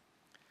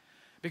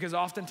 because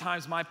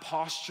oftentimes my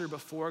posture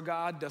before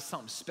God does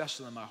something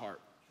special in my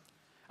heart.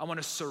 I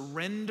wanna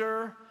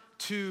surrender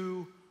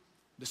to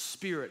the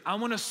Spirit. I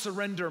wanna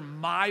surrender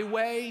my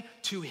way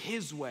to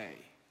his way.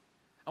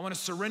 I want to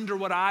surrender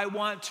what I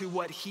want to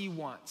what he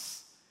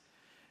wants.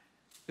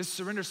 This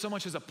surrender so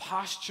much is a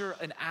posture,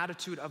 an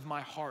attitude of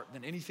my heart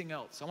than anything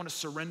else. I want to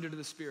surrender to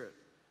the Spirit.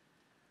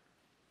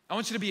 I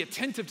want you to be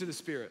attentive to the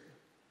Spirit.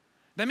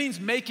 That means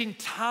making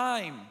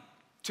time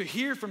to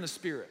hear from the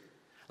Spirit.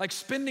 Like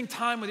spending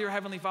time with your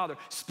Heavenly Father,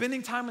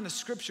 spending time in the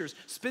Scriptures,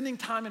 spending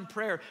time in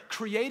prayer,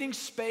 creating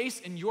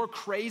space in your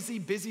crazy,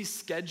 busy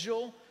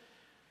schedule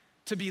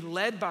to be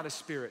led by the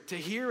Spirit, to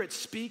hear it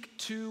speak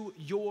to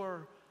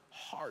your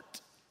heart.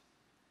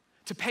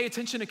 To pay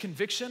attention to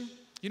conviction.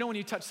 You know when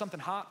you touch something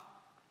hot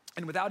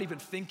and without even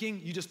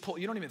thinking, you just pull,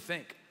 you don't even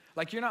think.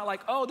 Like you're not like,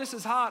 oh, this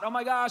is hot, oh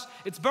my gosh,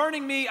 it's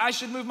burning me, I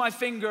should move my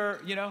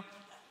finger, you know?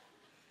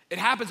 It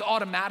happens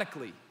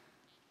automatically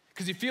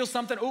because you feel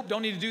something, oh,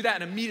 don't need to do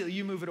that, and immediately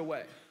you move it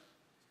away.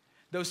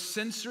 Those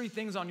sensory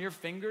things on your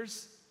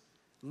fingers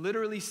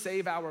literally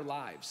save our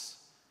lives.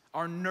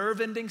 Our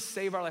nerve endings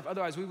save our life.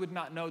 Otherwise, we would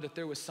not know that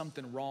there was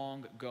something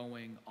wrong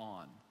going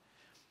on.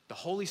 The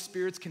Holy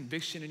Spirit's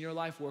conviction in your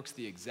life works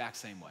the exact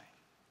same way.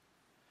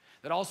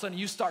 That all of a sudden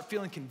you start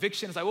feeling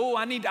conviction. It's like, oh,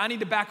 I need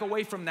to back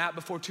away from that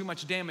before too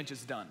much damage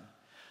is done.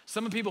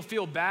 Some people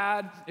feel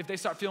bad if they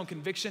start feeling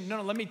conviction.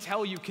 No, let me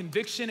tell you,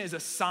 conviction is a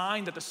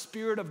sign that the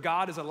Spirit of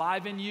God is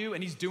alive in you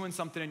and he's doing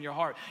something in your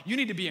heart. You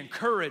need to be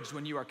encouraged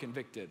when you are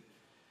convicted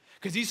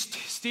because he's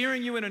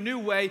steering you in a new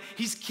way.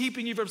 He's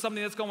keeping you from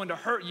something that's going to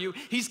hurt you.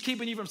 He's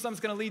keeping you from something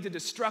that's going to lead to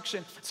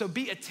destruction. So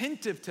be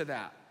attentive to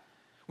that.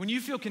 When you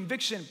feel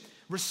conviction,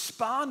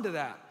 respond to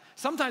that.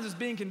 Sometimes it's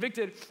being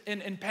convicted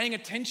and paying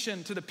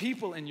attention to the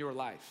people in your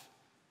life.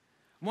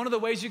 One of the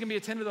ways you can be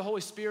attentive to the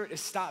Holy Spirit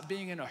is stop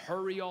being in a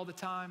hurry all the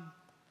time.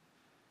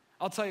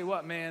 I'll tell you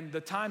what, man,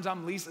 the times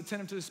I'm least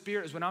attentive to the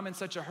Spirit is when I'm in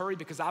such a hurry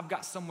because I've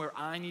got somewhere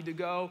I need to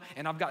go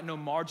and I've got no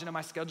margin in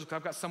my schedule because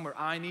I've got somewhere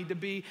I need to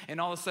be, and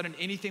all of a sudden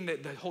anything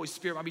that the Holy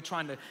Spirit might be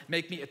trying to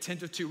make me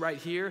attentive to right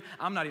here,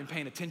 I'm not even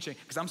paying attention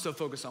because I'm so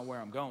focused on where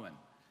I'm going.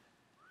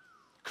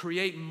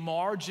 Create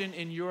margin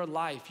in your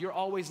life. You're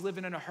always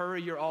living in a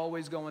hurry. You're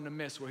always going to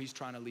miss where he's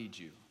trying to lead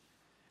you.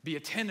 Be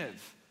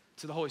attentive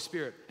to the Holy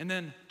Spirit and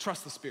then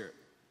trust the Spirit.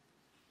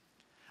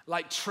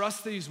 Like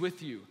trust that he's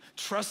with you.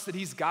 Trust that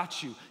he's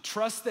got you.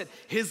 Trust that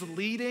his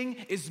leading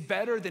is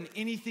better than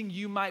anything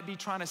you might be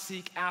trying to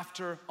seek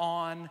after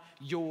on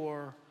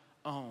your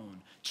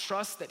own.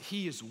 Trust that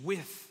he is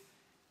with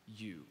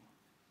you.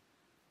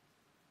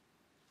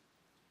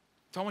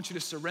 So I want you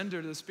to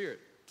surrender to the Spirit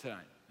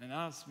tonight.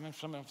 And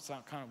some of it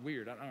sound kind of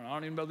weird. I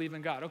don't even believe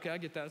in God. Okay, I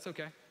get that. It's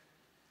okay.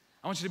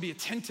 I want you to be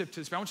attentive to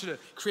the Spirit. I want you to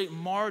create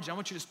margin. I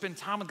want you to spend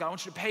time with God. I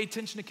want you to pay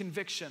attention to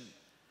conviction.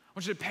 I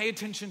want you to pay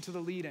attention to the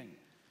leading.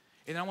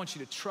 And I want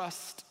you to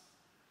trust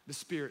the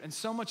Spirit. And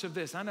so much of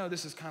this, I know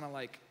this is kind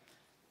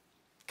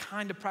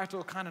of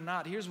practical, kind of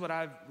not. Here's what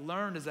I've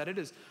learned is that it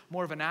is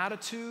more of an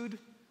attitude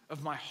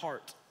of my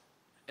heart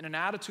and an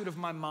attitude of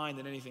my mind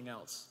than anything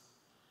else.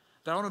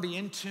 That I want to be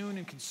in tune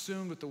and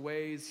consumed with the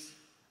ways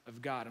of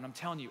God. And I'm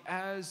telling you,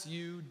 as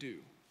you do,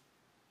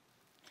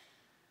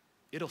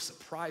 it'll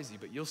surprise you,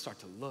 but you'll start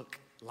to look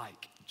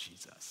like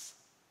Jesus.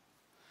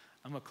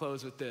 I'm gonna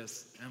close with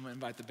this, and I'm gonna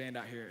invite the band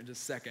out here in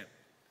just a second.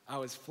 I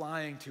was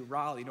flying to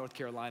Raleigh, North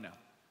Carolina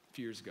a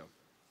few years ago.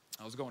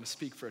 I was going to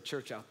speak for a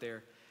church out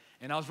there,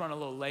 and I was running a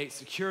little late.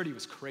 Security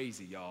was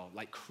crazy, y'all,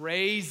 like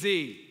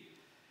crazy.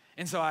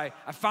 And so I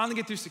finally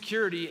get through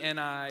security, and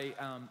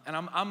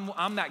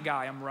I'm that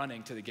guy. I'm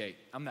running to the gate.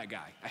 I'm that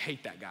guy. I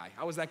hate that guy.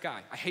 I was that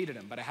guy. I hated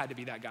him, but I had to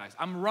be that guy.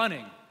 I'm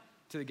running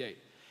to the gate,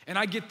 and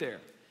I get there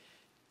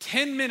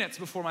 10 minutes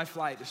before my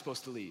flight is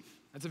supposed to leave.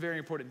 That's a very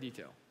important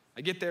detail.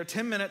 I get there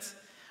 10 minutes.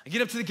 I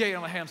get up to the gate.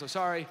 I'm like, hey, I'm so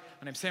sorry.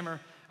 My name's Simmer.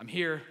 I'm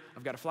here.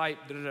 I've got a flight.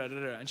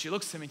 And she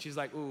looks at me, and she's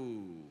like,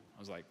 ooh. I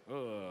was like,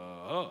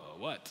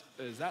 what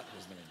is that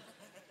supposed to mean?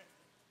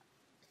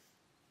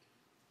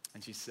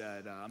 And she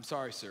said, I'm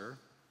sorry, sir.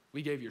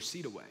 We gave your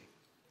seat away.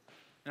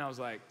 And I was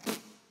like,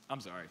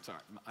 I'm sorry.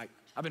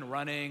 I've been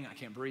running. I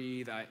can't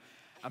breathe.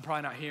 I'm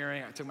probably not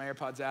hearing. I took my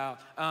AirPods out.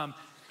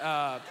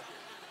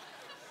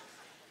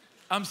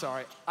 I'm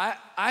sorry.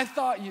 I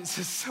thought you, this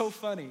is so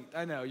funny.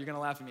 I know, you're going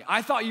to laugh at me.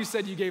 I thought you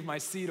said you gave my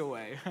seat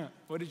away.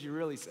 What did you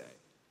really say?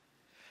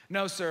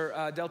 No,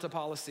 sir. Delta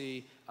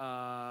policy,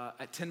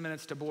 at 10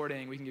 minutes to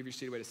boarding, we can give your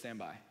seat away to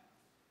standby.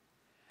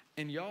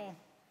 And y'all,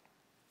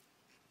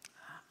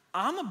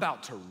 I'm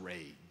about to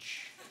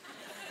rage.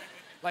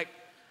 Like,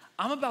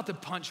 I'm about to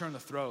punch her in the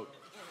throat.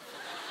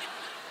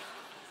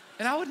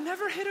 And I would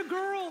never hit a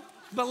girl,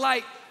 but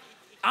like,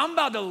 I'm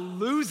about to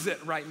lose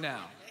it right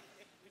now.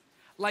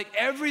 Like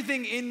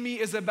everything in me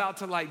is about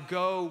to like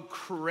go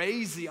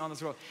crazy on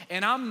this road.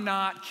 And I'm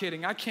not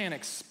kidding. I can't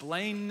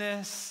explain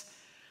this,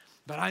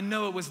 but I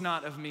know it was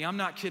not of me. I'm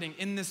not kidding.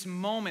 In this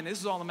moment, this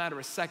is all a matter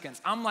of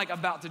seconds. I'm like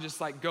about to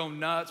just like go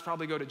nuts,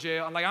 probably go to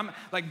jail. I'm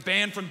like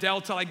banned from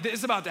Delta. Like this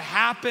is about to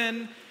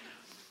happen.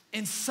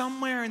 And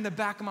somewhere in the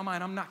back of my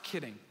mind, I'm not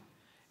kidding.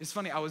 It's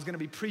funny, I was gonna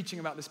be preaching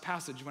about this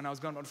passage when I was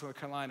going to North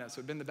Carolina. So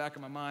it'd been in the back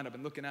of my mind. I've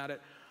been looking at it.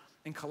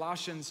 In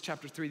Colossians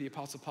chapter 3, the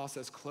Apostle Paul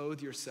says,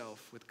 clothe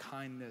yourself with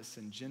kindness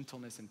and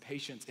gentleness and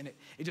patience. And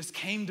it just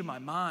came to my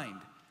mind.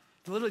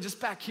 Literally just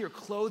back here,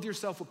 clothe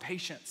yourself with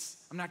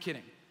patience. I'm not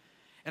kidding.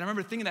 And I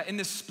remember thinking that in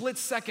this split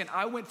second,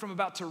 I went from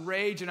about to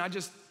rage and I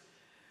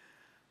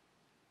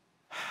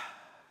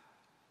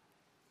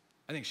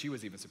think she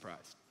was even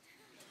surprised.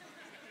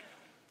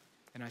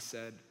 And I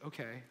said,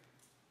 okay,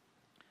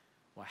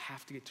 well, I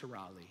have to get to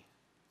Raleigh.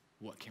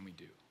 What can we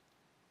do?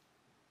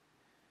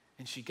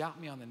 And she got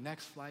me on the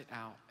next flight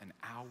out an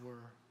hour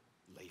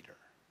later.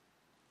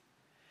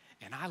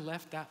 And I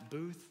left that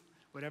booth,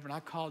 whatever, and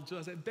I called Jill.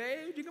 I said,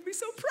 babe, you're gonna be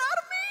so proud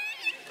of me.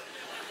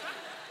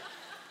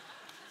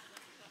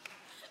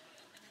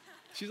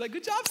 She's like,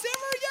 good job,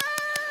 Sammer,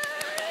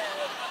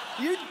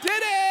 yay! You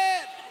did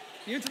it.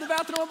 You went to the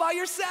bathroom all by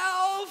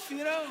yourself,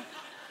 you know?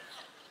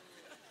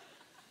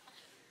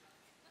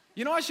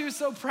 You know why she was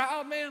so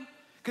proud, man?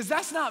 Because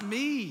that's not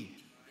me.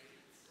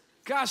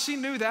 Gosh, she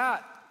knew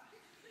that.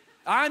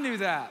 I knew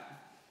that.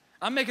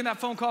 I'm making that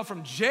phone call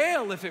from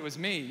jail if it was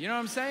me. You know what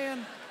I'm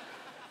saying?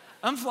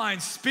 I'm flying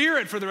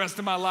Spirit for the rest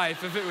of my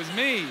life if it was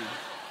me.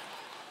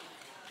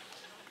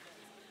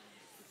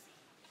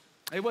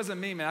 It wasn't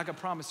me, man. I can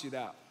promise you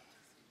that.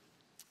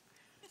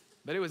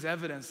 But it was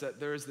evidence that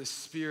there is this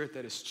spirit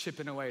that is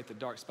chipping away at the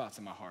dark spots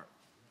in my heart,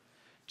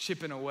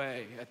 chipping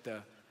away at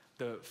the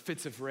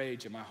fits of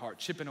rage in my heart,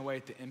 chipping away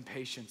at the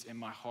impatience in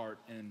my heart,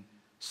 and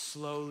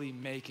slowly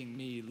making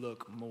me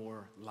look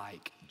more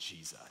like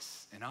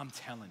Jesus. And I'm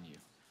telling you,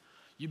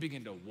 you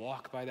begin to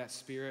walk by that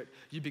Spirit,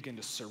 you begin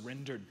to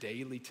surrender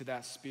daily to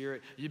that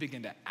Spirit, you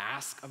begin to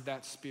ask of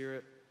that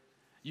Spirit,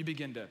 you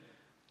begin to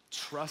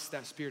trust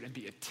that Spirit and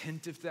be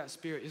attentive to that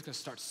Spirit, it's gonna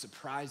start to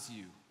surprise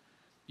you.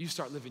 You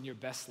start living your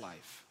best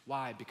life.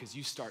 Why? Because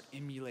you start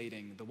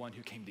emulating the one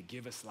who came to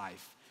give us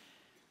life,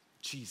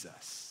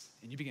 Jesus.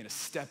 And you begin to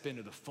step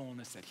into the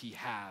fullness that he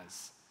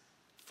has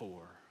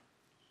for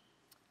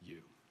you.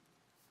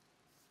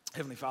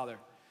 Heavenly Father,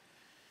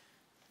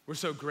 we're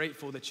so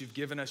grateful that you've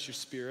given us your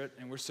Spirit,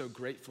 and we're so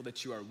grateful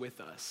that you are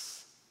with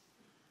us.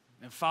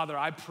 And Father,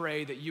 I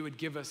pray that you would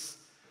give us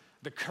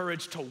the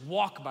courage to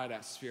walk by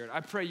that Spirit.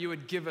 I pray you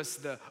would give us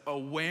the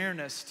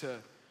awareness to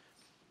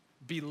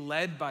be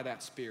led by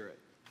that Spirit.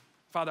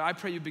 Father, I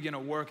pray you begin to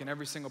work in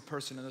every single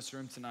person in this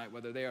room tonight,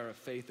 whether they are of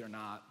faith or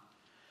not,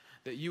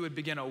 that you would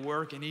begin to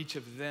work in each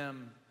of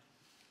them,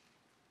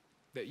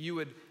 that you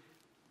would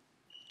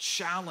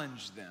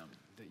challenge them,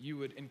 that you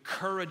would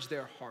encourage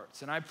their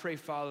hearts. And I pray,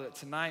 Father, that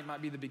tonight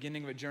might be the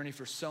beginning of a journey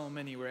for so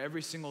many where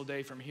every single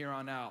day from here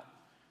on out,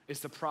 it's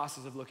the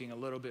process of looking a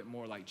little bit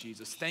more like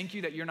Jesus. Thank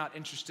you that you're not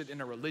interested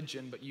in a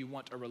religion, but you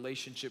want a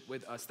relationship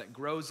with us that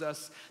grows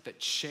us, that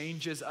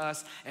changes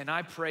us. And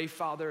I pray,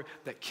 Father,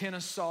 that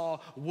Kennesaw,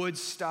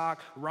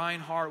 Woodstock,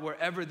 Reinhardt,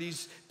 wherever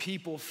these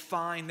people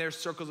find their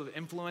circles of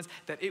influence,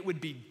 that it would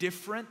be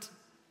different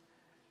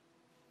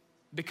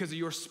because of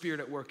your Spirit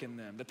at work in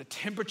them. That the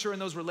temperature in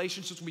those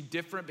relationships will be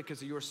different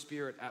because of your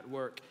Spirit at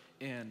work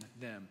in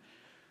them.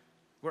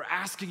 We're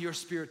asking your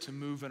Spirit to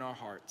move in our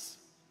hearts.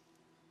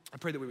 I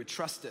pray that we would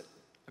trust it.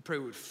 I pray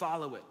we would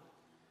follow it.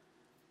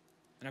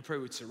 And I pray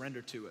we would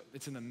surrender to it.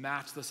 It's in the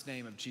matchless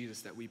name of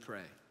Jesus that we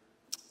pray.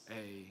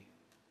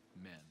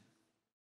 Amen.